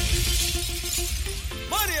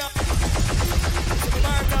 Money up.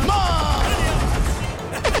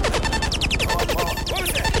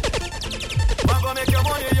 Gonna make your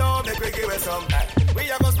money, yo, make we give it some. We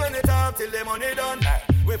are gonna spend it up till the money done.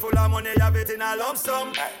 We full of money, have it in a lump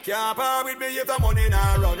sum. Can't part with me if the money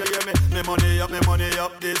not round. You hear me? Me money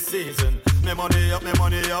up this season. Me money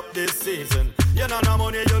up this season. You know no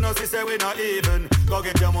money, you know, say we not even. Go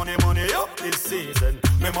get your money up this season.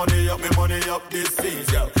 Me money up this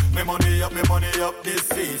season. Me money up this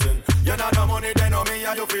season. You know no money, they know me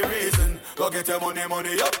and you feel reason. Go get your money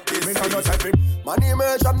up this season. Money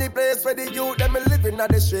emerge from the place where the youth them living on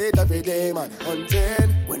the street every day, man. Hunting.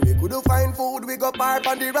 When we could find food, we go park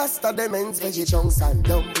on the rest of them ends, veggie chunks and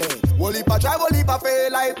dumpling. Whole heap a drive, whole heap a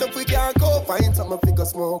fail life. If we can't go find something, figure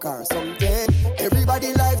smoke or something.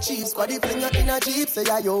 Everybody life cheap, squaddy fling up in a jeep. Say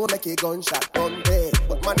yo, make a gunshot, gun pay.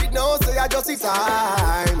 But man, it know say I just in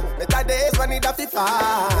time. Better days when it have to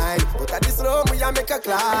find. But at this room we a make a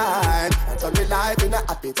climb. And turn the life in a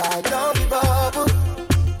happy time. Don't give up.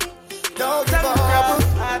 Don't give up.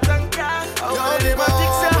 Don't give up. Don't give up.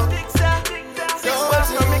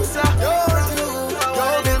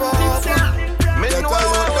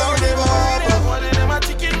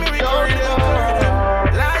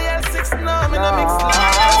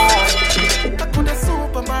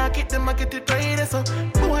 I get it right, so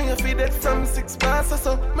boy, you feed it from 6 bars or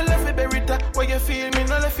so. Me left it berita, where you feel me,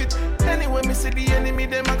 no left it. Anyway, me see the enemy,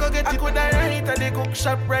 them I go get it. I could die right at the cook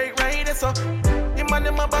shop right, so. The man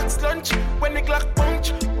in my box lunch, when the clock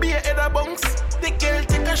punch, be a head of bunks. The girl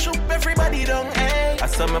take a shoot, everybody down, eh. I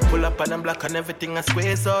saw me pull up and I'm black and everything I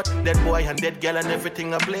squeeze out. Dead boy and dead girl and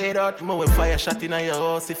everything I played out. Me will fire shot in your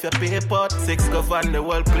house if you pay pot. 6 govern the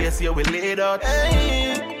whole place, you will laid out.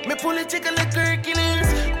 Hey, me pull it, take a like Hercules.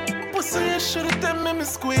 So you should've done me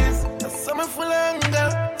squeeze. I saw me full of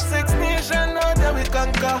anger. 6 Nation out that we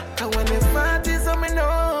conquer. And when the party's on me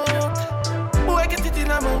note, boy get it in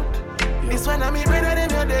a mouth. This one I'm better than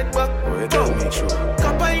your dead buck. Boy, don't make sure.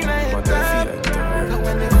 Cup in a head top. And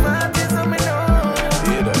when the party's on me note,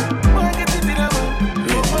 boy get it in a mouth.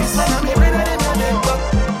 This one I'm better than your dead buck.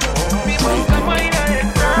 People cup in a head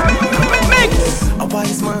top. A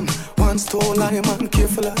wise man, once told I man,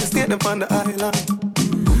 careful I stay them on the island.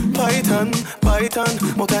 Python,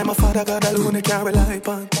 more time my father got alone, I can't rely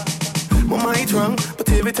upon. My mind wrong, but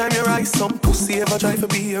every time you rise, some pussy ever try to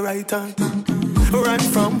be a right hand. Run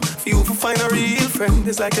from, for you to find a real friend,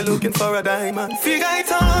 it's like you're looking for a diamond. Figure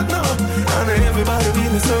it out now, and everybody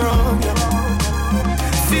really surround you.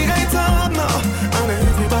 Figure it out now, and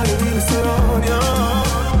everybody really surround you.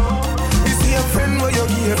 You see a friend where you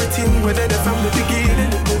give everything, where they're from the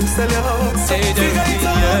beginning, they will sell your out. So figure it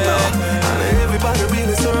out now, and everybody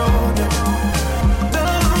really surround you.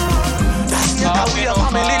 We a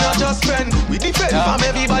family, not just friend. We defend from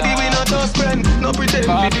everybody, we not just friend. No pretend,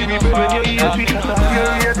 we do we when you eat, we just have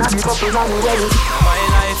your ears and the couples and the wedding. My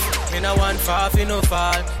life, me no want far, fi no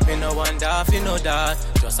fall. Me no want dark, fi no dark.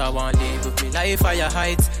 Just I want live with me life higher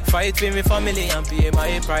heights. Fight for me family and pay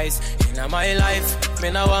my price. In my life,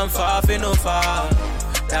 me no want far, fi no fall.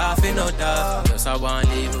 Dark, fi no dark. Just I want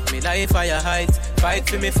live with me life higher heights. Fight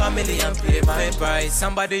for me family and pay my price.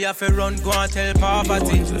 Somebody have to run, go and tell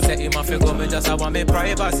poverty. Say him have to go, me just I want me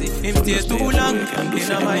privacy. Him stays too long in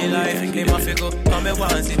my life. Him have to go, come me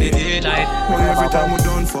want see the daylight. Well, every time we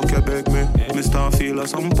done, fuck you beg me. Me start feel like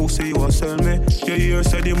some pussy you a sell me. You hear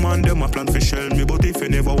say the man them a plan for shell me. But if you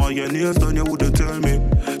never want your nails done, you woulda tell me.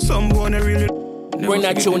 Some boy really. Bring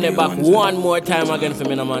that tune back one more time again for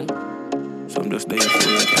me, no man. Some just there for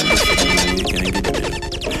you.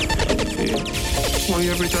 Why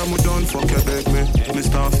every time we done, fuck you beg me. Me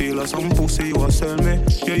start feel like some pussy you a sell me.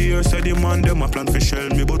 You hear say the man them a plan for shell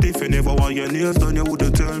me. But if you never want your nails done, you woulda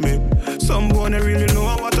tell me. Some boy they really know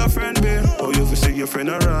what a friend be. Oh, you fi say your friend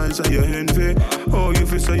a rise and you envy. Oh, you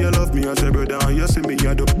fi say you love me as a brother and you see me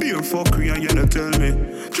you do beer fuckery and you not tell me.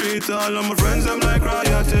 Treat all of my friends them like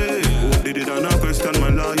royalty. Who did it and I question my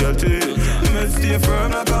loyalty. Me stay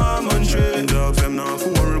firm like a man tree. Dogs them not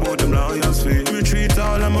worry about them loyalty. Me treat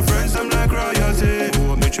all of my friends them like royalty.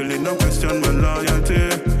 Who me chillin' no question my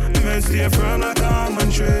loyalty. Me stay firm like a man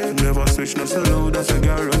tree. Never switch no solo, that's a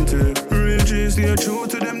guarantee. Real G's stay true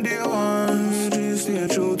to them day ones. G's stay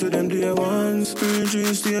true to them day ones. Real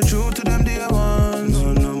G's stay true to them day ones.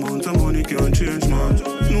 No amount of money can't change man.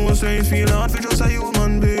 No say it feel hard for just a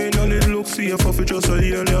human being. And it looks safer for just a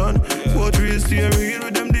alien. But real stay real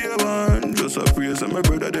with them day one. Just a praise and my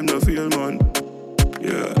brother them no feel man.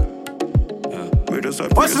 Yeah.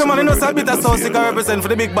 Watch the man in us a bit of South Africa represent for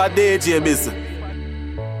the big bad djbizzleuk.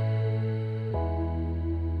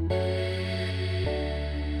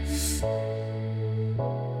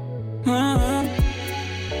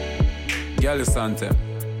 Girl is Santa.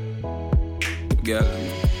 Girl,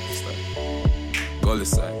 go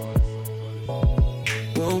this side.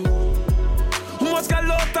 Much got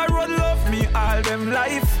love to run love me all them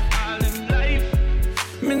life.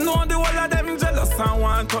 Me know the whole of them jealous and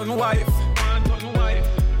want on wife.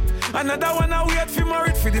 Another one I wait for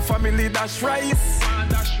married for the family dash rice.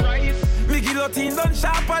 Me guillotine done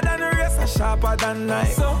sharper than the rest, sharper than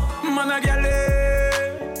knife. So man a girl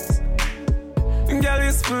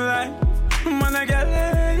is fly. Man a girl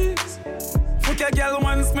is. Fuck a girl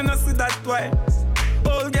once, me no see that twice.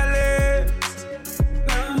 Old girl is.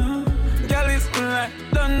 Girl is fly.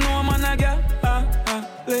 Don't know man a girl.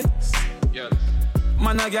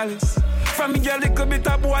 Man a girl is. From me girl little bit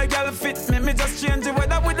a boy girl fit me. Me just change the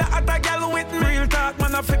weather with the other girl with me. Real talk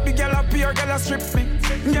man a flip me girl a pure girl a strip me.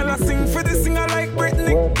 Girl a sing for the singer like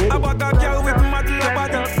Britney. About a girl with mad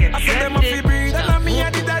labada. I said them a fi breathe and a me a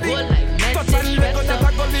the daddy. Touch and let go that a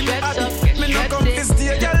go leave me addy. Me no come this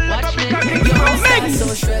day girl like a big addy. So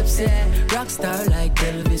straps yeah, rockstar like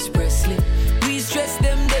Elvis Presley. We stress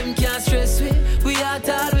them can't stress we are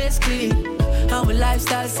always clean. Our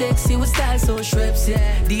lifestyle sexy, we style so shreps,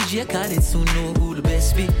 yeah. DJ Khaled soon know who the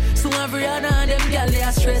best be. So every other and them gal they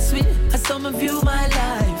are stress with. As some view my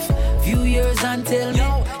life, few years and tell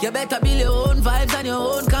me. You better build your own vibes and your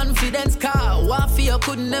own confidence. Car, waffy you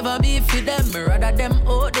could never be for them. Me rather them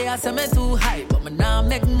out there say me too high. But me now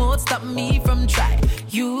make more stop me from try.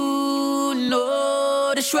 You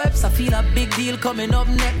know the shreps, I feel a big deal coming up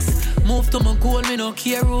next. Move to my goal, me no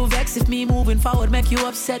care who vex. If me moving forward make you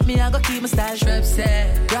upset me, I go keep my style shrep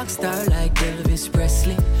set. Rockstar like Elvis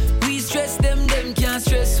Presley. We stress them can't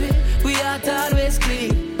stress we are always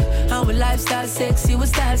clean. Our lifestyle sexy, we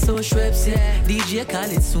style so shreps, yeah. DJ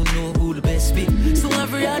Khaled soon know who the best be. So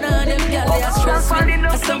every other and them gal they are stress me.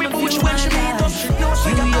 I saw me push when she meet up.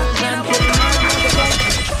 You young and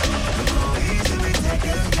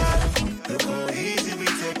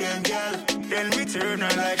then we turn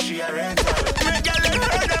her like she a rental. Make girl let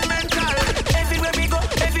her them mental. Everywhere we go,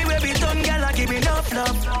 everywhere we turn, girl I give me enough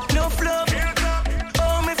love, no love.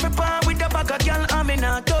 Oh, me flip on with the bag of girl, and me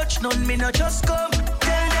not touch none, me not just come.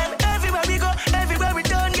 Tell them everywhere we go, everywhere we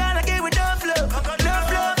turn, girl I give me enough love,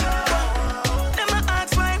 enough love. Them a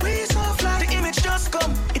ask why we so fly, the image just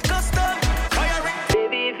come, it custom.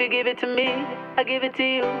 Baby, if you give it to me, I give it to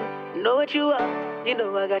you. Know what you want, you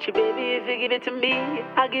know I got you, baby. If you give it to me,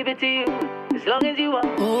 I give it to you. As long as you want,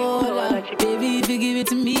 oh, you know I got you, baby. If you give it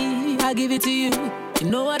to me, I give it to you. You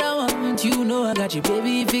know what I want, you know I got you,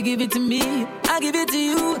 baby. If you give it to me, I give it to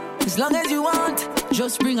you. As long as you want,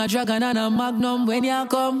 just bring a dragon and a magnum when you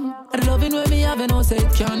come. I loving when me have no say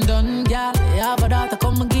it can't done, girl. You have a daughter,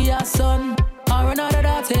 come and give your son. Or another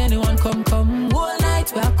daughter, anyone come. Whole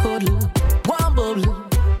night we are cuddle, one bubble.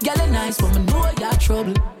 Girl, nice, but me know you're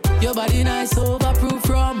trouble. Your body nice, overproof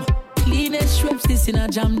from cleanest strips, this in a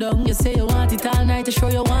jam down. You say you want it all night, to show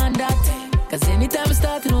you want that. Cause anytime we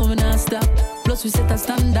start, you know we not stop. Plus we set a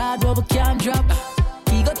standard where we can't drop.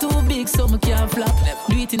 Ego too big, so we can't flop.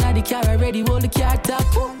 Do it in the car already, hold the car top.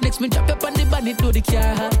 Next me drop up on the bonnet, do the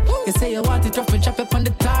car hop. You say you want it rough, me drop up on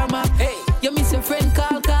the tarmac. Hey, you miss your friend,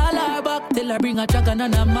 call her back. Tell her bring a dragon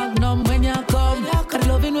and a magnum when you come. Cause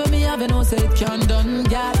loving when me have no say it can't done,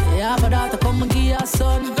 girl. You have a daughter, come and give your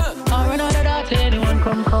son. Or another daughter, anyone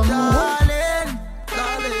come. Darling,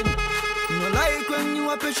 you like when you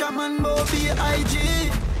a pressure man, but be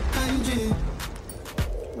IG.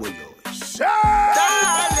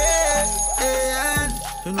 Darling,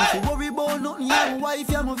 you know she worry about nothing, your wife,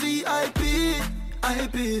 you're my VIP.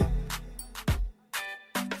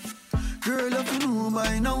 Girl, if you know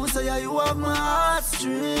by now, say you have my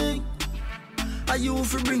heartstring. Are you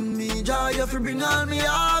for bring me joy? You for bring all me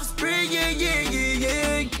offspring,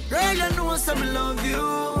 yeah. Girl, you know some love you.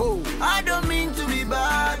 Whoa. I don't mean to be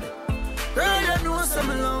bad. Girl, you know some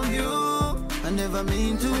love you. I never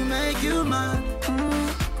mean to make you mad.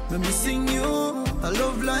 Let me sing you a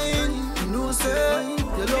love line. You know, say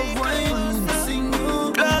you love wine. Sing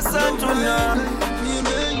you glass and tonight.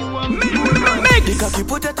 Make the cocky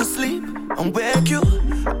put you to sleep and wake you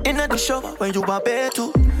in the shower when you are bed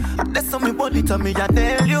too. That's how me body tell me I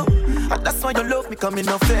nail you. That's why you love me, come me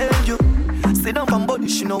no fail you. Sit down from body,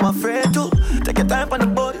 she no afraid to. Take your time on the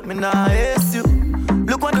body, me nah ace you.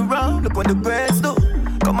 Look on the round, look on the breaks do.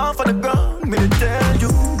 Come out for the ground, me to tell you.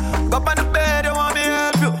 Go up on the bed, you want me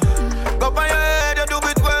help you. Go up on your head, you do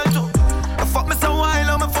it well too. You fuck me some while,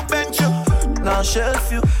 I'm for bench you. Now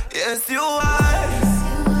shelf you, yes you are.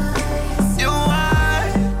 You are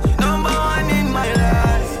number one in my life.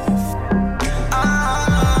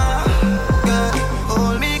 Girl,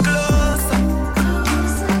 hold me closer,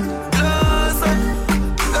 closer,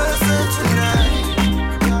 closer tonight.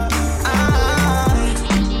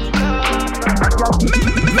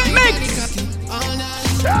 Make it cocky all night.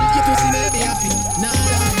 Your pussy make me happy. Nah,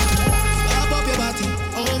 slap up your body,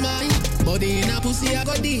 oh my. Body in a pussy I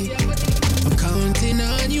go deep. I'm counting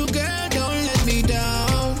on you, girl. Don't let me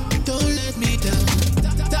down. Don't let me down.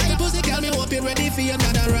 Tight pussy, girl, me hope you're ready for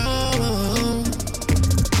another round.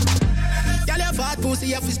 Girl, your fat pussy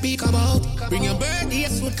you have to speak about. Bring your birthday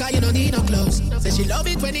suit, cause you don't need no clothes. Say she love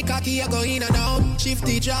it when the cocky you go in and out.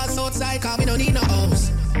 Shifty jaws outside, cause we don't need no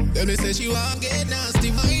house. Then me say she want get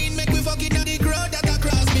nasty. Mine make me fuck it on the crowd that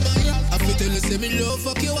across me mind. I feel tell her say me love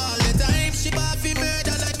fuck you all the time. She bad fi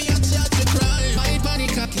murder like me and charge for crime. My body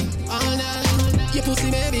cocky all night. Your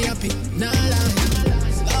pussy make me happy, nah lie.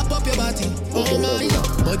 Slap up your body, oh my.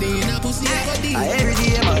 Body in a pussy I go deep. Every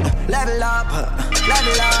day man, level up.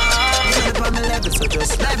 Level on the level, so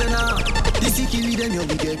just level up. This is kill them, you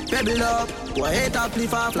get pebble up. Go ahead up,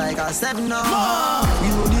 lift off like a 7 now. We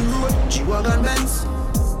know the road, G-Wagon Benz.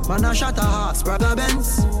 Man a shot a half, Sprague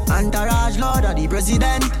Benz. Entourage Lord of the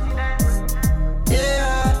President.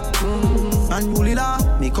 Yeah, and bully law,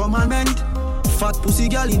 me commandment. Fat pussy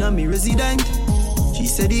girl in a me resident. She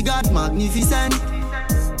said he got magnificent.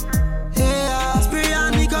 Yeah, spray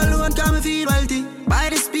on me cologne, come me feel wealthy. Buy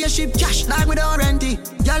the spaceship cash like we don't rent it.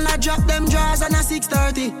 Y'all not drop them drawers on a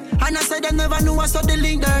 6:30. And I said them never knew I saw the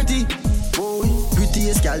link dirty. Boy,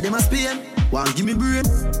 prettiest girl them a Spain. Want give me brain.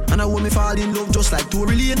 And I want me fall in love just like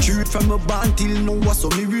Tory Lane. Treat from a band till now what's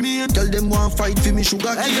up me remain. Tell them want fight for me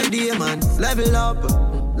sugar cane. Every day man, level up.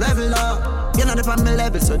 You're not on my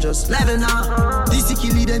level, so just level now. This is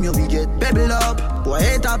kill them, you will get pebble up. Go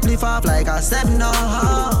ahead up, lift off like a 7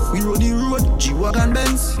 now. We rode the road, G-Wagon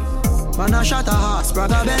Benz. Man a shot a half,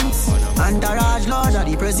 Sprague Benz. Entourage Lord of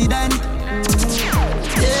the President.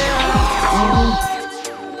 Yeah.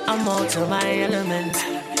 I'm out of my element.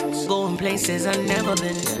 Going places I've never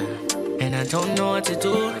been. And I don't know what to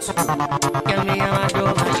do. Tell me how I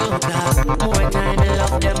drove my yoga. More time I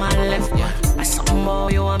love them I left. I something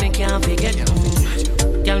more you want me can't forget.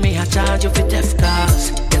 Tell me I charge you for theft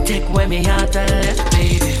cars. You take away me heart and left,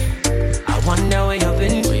 baby. I wonder where you've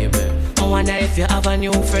been. I wonder if you have a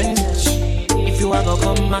new friend. If you ever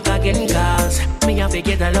come back again, cause me have to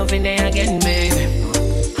get a love in there again, baby.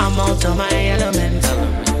 I'm out of my element.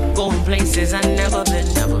 Going places I've never been.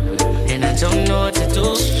 And I don't know what to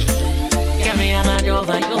do. Get me I'm mad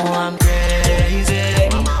over you, I'm crazy.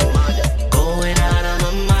 Going out of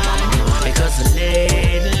my mind. Because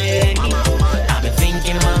lately I've been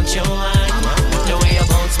thinking about you. The way you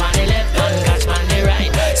bounce on the left and catch on the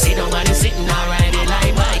right. See nobody sitting or riding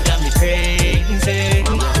like bike. Got me crazy.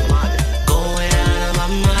 Going out of my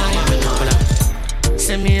mind.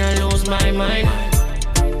 Send me I lose my mind.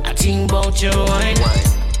 I think about your wine.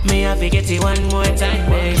 Me have to get it one more time,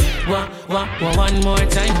 baby. One more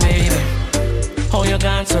time, baby. How you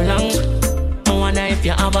gone so long? I wonder if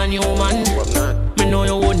you have a new man. Me know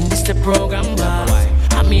you wouldn't miss the program, but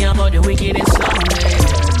and me about the wickedest song, baby.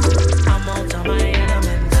 I'm out of my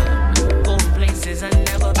element. Going places I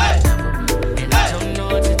never been. And I don't know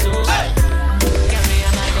what to do. Get me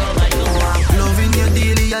on my over you. Loving you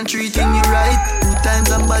daily and treating you right. Good times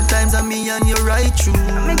and bad times and me and you right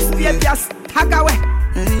through. Mix me just hack away.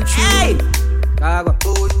 Hey!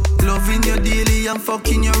 Loving you daily and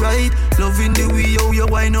fucking you right. Loving the way you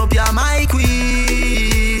wind up, you're my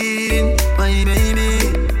queen. My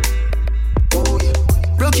baby.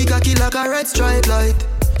 Rocky cocky like a red stripe light.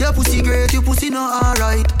 Your pussy great, your pussy not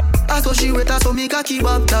alright. I saw she wet, I saw me cocky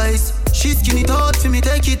baptized. She skin it out for me,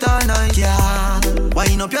 take it all night. Yeah,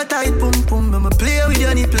 wind up your tight pum pum, I'ma play with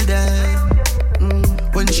your nipple there.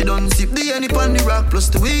 When she done sip the honey on the rock plus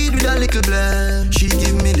the weed with a little blend. She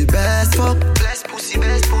give me the best fuck, best pussy,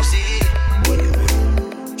 best pussy.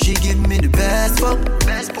 She give me the best fuck,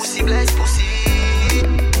 best pussy, best pussy.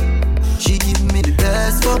 She give me the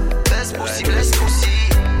best fuck, best pussy, best pussy.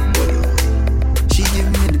 She give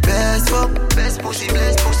me the best fuck, best pussy,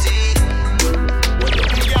 best pussy.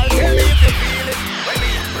 Girl, tell me if you feel it when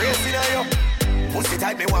me embracing on you. Pussy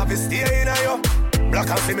tight, me want to stay in on you. Block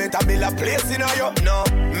and cement and build a place in on you. No,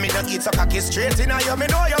 me not eat so cocky straight in on you. Me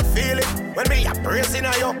know you feel it when me embracing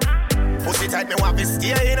on you. Pussy tight, me want to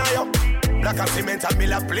stay in on you. Block and cement and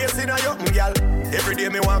build a place in on you. Girl, every day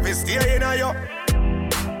me want to stay in on you.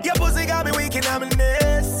 Your pussy got me weak in my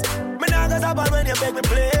knees. Me nah go stop when you beg me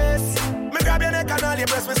place. Me grab your neck and all your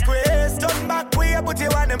breasts me squeeze. Turn back way, put you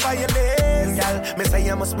on them by your legs. Girl, me say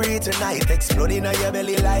you must breathe tonight. Exploding on your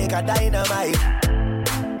belly like a dynamite.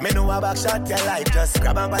 Me know a back shot you like. Just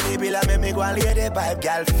grab a body bill and make me go and lay the vibe.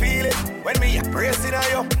 Girl, feel it when me embracing on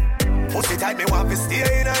you. Pussy tight, me want to stay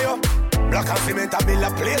in on you. Block and cement and build a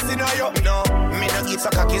place in on you. No, me not eat so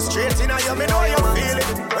cocky straight in on you. Me know you feel it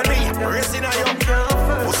when me embracing on you.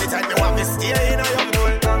 Pussy tight, me want to stay in on you.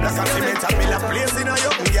 Block and cement and build a place in on you.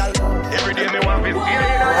 Girl, every day me want to stay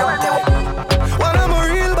in on you. When I'm a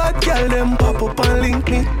real bad girl, them pop up and link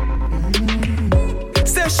me.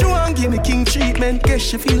 Say she want give me king treatment, guess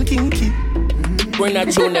she feel kinky. Bring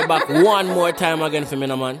that tune back one more time again for me,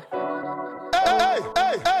 no man. Hey,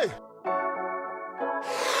 hey, hey.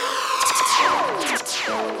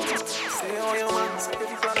 Say all you want, say if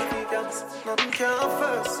you gonna be dance, nothing can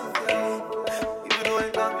first. You do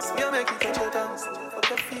it dance, you make it touch your dance.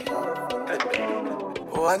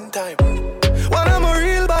 One time. When I'm a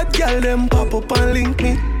real bad girl, them pop up and link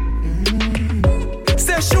me.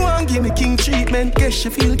 Say she want give me king treatment, guess she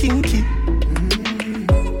feel kinky.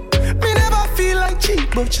 Me never feel like cheap,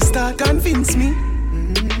 but she start convince me.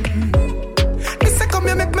 Me say come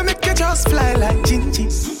here, make you just fly like Gingy.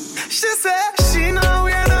 She say she know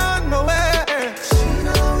we not nowhere. She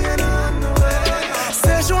know we not nowhere.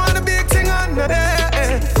 Say she want a big thing under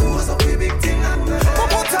there. Who's a big thing under there?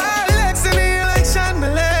 Put her legs in me like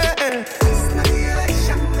chandelier. Like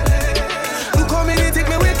chandelier. Come in and take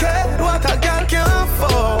me wicked, what a girl can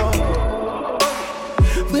afford.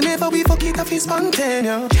 Whenever we fuck it, I feel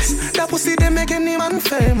spontaneous. That pussy, they make any man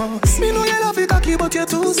famous. Me know you love it cocky, but you're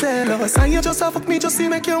too zealous. And you just a fuck me, just to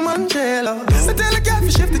make your man jealous. I tell a girl,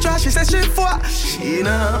 she shift the trash, she says she for. She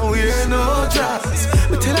now wear no dress.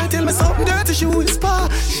 But tell me something dirty, she whisper.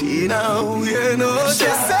 She now wear no dress. She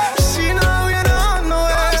said, she now wear no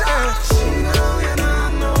nowhere. She now wear no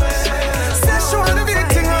nowhere. Say she want a big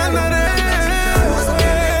thing under there.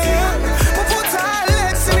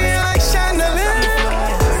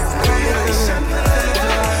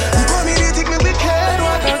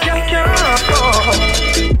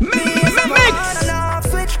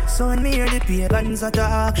 So when me hear the pagans a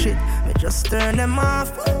talk shit, me just turn them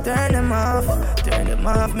off, turn them off, turn them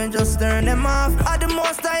off, me just turn them off. All the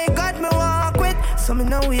most I got me walk with, so me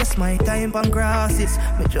no waste my time on grasses.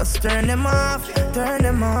 Me just turn them off, turn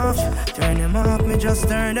them off, turn them off, me just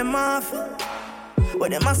turn them off.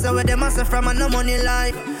 What them a say from a no money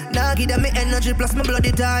life. Now give them me energy plus my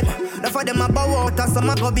bloody time. Now for them a bow out and some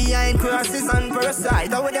a go behind crosses and Versailles.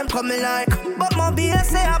 That's what them coming like. But my BS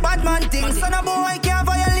say a bad man thing. So no boy can't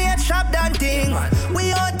violate shop that thing.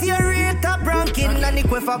 We out here real top ranking. And the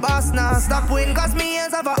quiff a boss now stop win. Cause me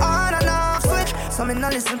hands have a on and off switch. So me no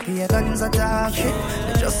listen to your guns a talk shit.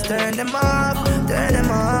 Me just turn them off, turn them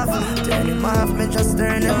off, turn them off. Me just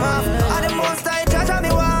turn them off. All the most I judge on me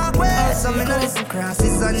walk with. So me no listen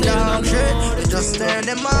crosses and dog shit. Me just turn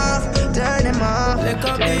them off, turn them off. Let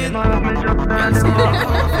up turn them off, me just turn them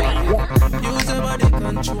off. Use your body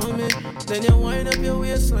control me. Then you wind up your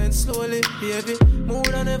waistline slowly, baby.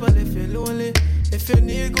 Mood I never left you lonely. If you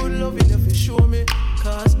need good loving, if you show me.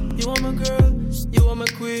 Cause you are my girl, you are my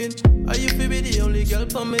queen. Are you feel be the only girl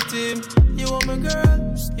on my team? You are my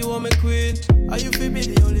girl, you are my queen. Are you feel be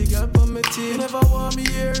the only girl on my team? You never want me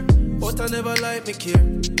here, but I never like me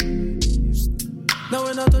care. Now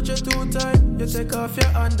when I touch you 2 times, you take off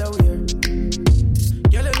your underwear.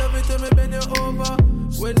 Girl, you love it when me bend you over.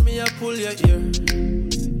 When me I pull your ear.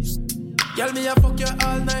 Girl, me I fuck you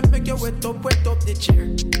all night, make you wet up the chair.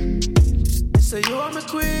 You say you are my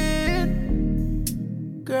queen.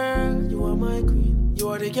 Girl, you are my queen. You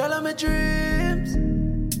are the girl of my dreams.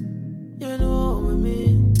 You know what I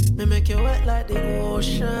mean. Me make you wet like the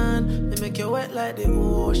ocean. Me make you wet like the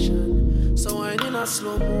ocean. So wine in a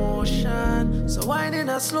slow motion. So wine in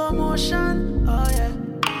a slow motion. Oh yeah.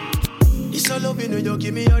 It's a loving when you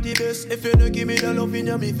give me all the best. If you don't give me the loving,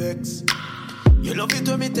 you me vex. You love it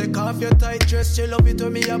when me take off your tight dress. You love it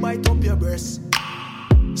when me a bite up your breast.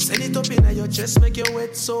 Send it up in your chest, make you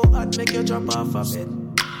wet so hot, make you drop off a bed.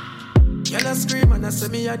 Girl a scream and I say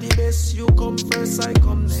me a the best. You come first, I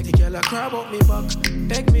come next. The girl a crab up me back,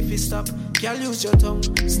 beg me fi stop. Girl use your tongue,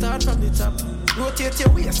 start from the top. Rotate your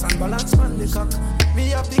waist and balance man the cock. Me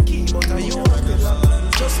have the key, but I you have the lock.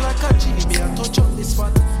 Just like a G, me a touch on the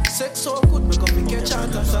spot. Sex so good, me come fi catch heart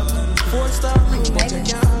attack. 4-star ring, but you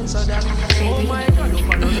can't answer that. Oh my God, look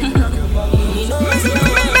on the ring that you back.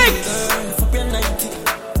 Fuck your 90.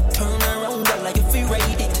 Turn around, girl, like you feel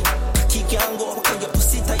ride it. Kick can't go up, cause your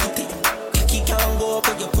pussy tight. Kick can't go up,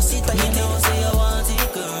 cause your pussy tight. You know say you want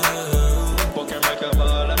it, girl. Fuck you make your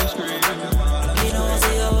ball and scream. You know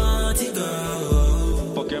say you want it,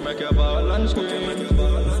 girl. Fuck you make your ball and scream.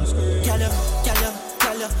 Girl,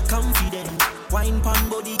 you confident. Wine pan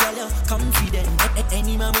body, girl, you confident.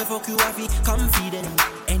 Any man will fuck you happy, confident.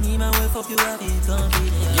 Any man will fuck you happy,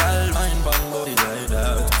 confident. Girl, wine pan body like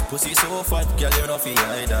that. Pussy so fat, girl, you don't feel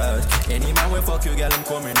like that. Any man will fuck you, girl, I'm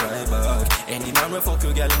coming right back. Any man will fuck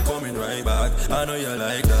you, girl, I'm coming right back. I know you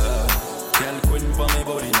like that. Girl, queen for me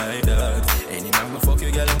body like that. Any man will fuck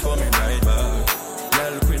you, girl, I'm coming right back.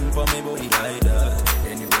 Girl, queen for me body like that.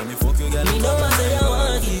 Any man will fuck you, girl, I'm coming right back. Me know I say I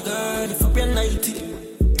want it, girl. If you're 90.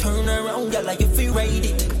 Turn around, girl, like you feel ride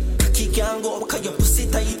it. Kick can't go up, cause your pussy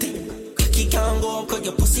tight. Kick can't go up, cause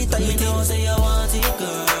your pussy tight. Me know say you want it,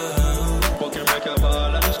 girl.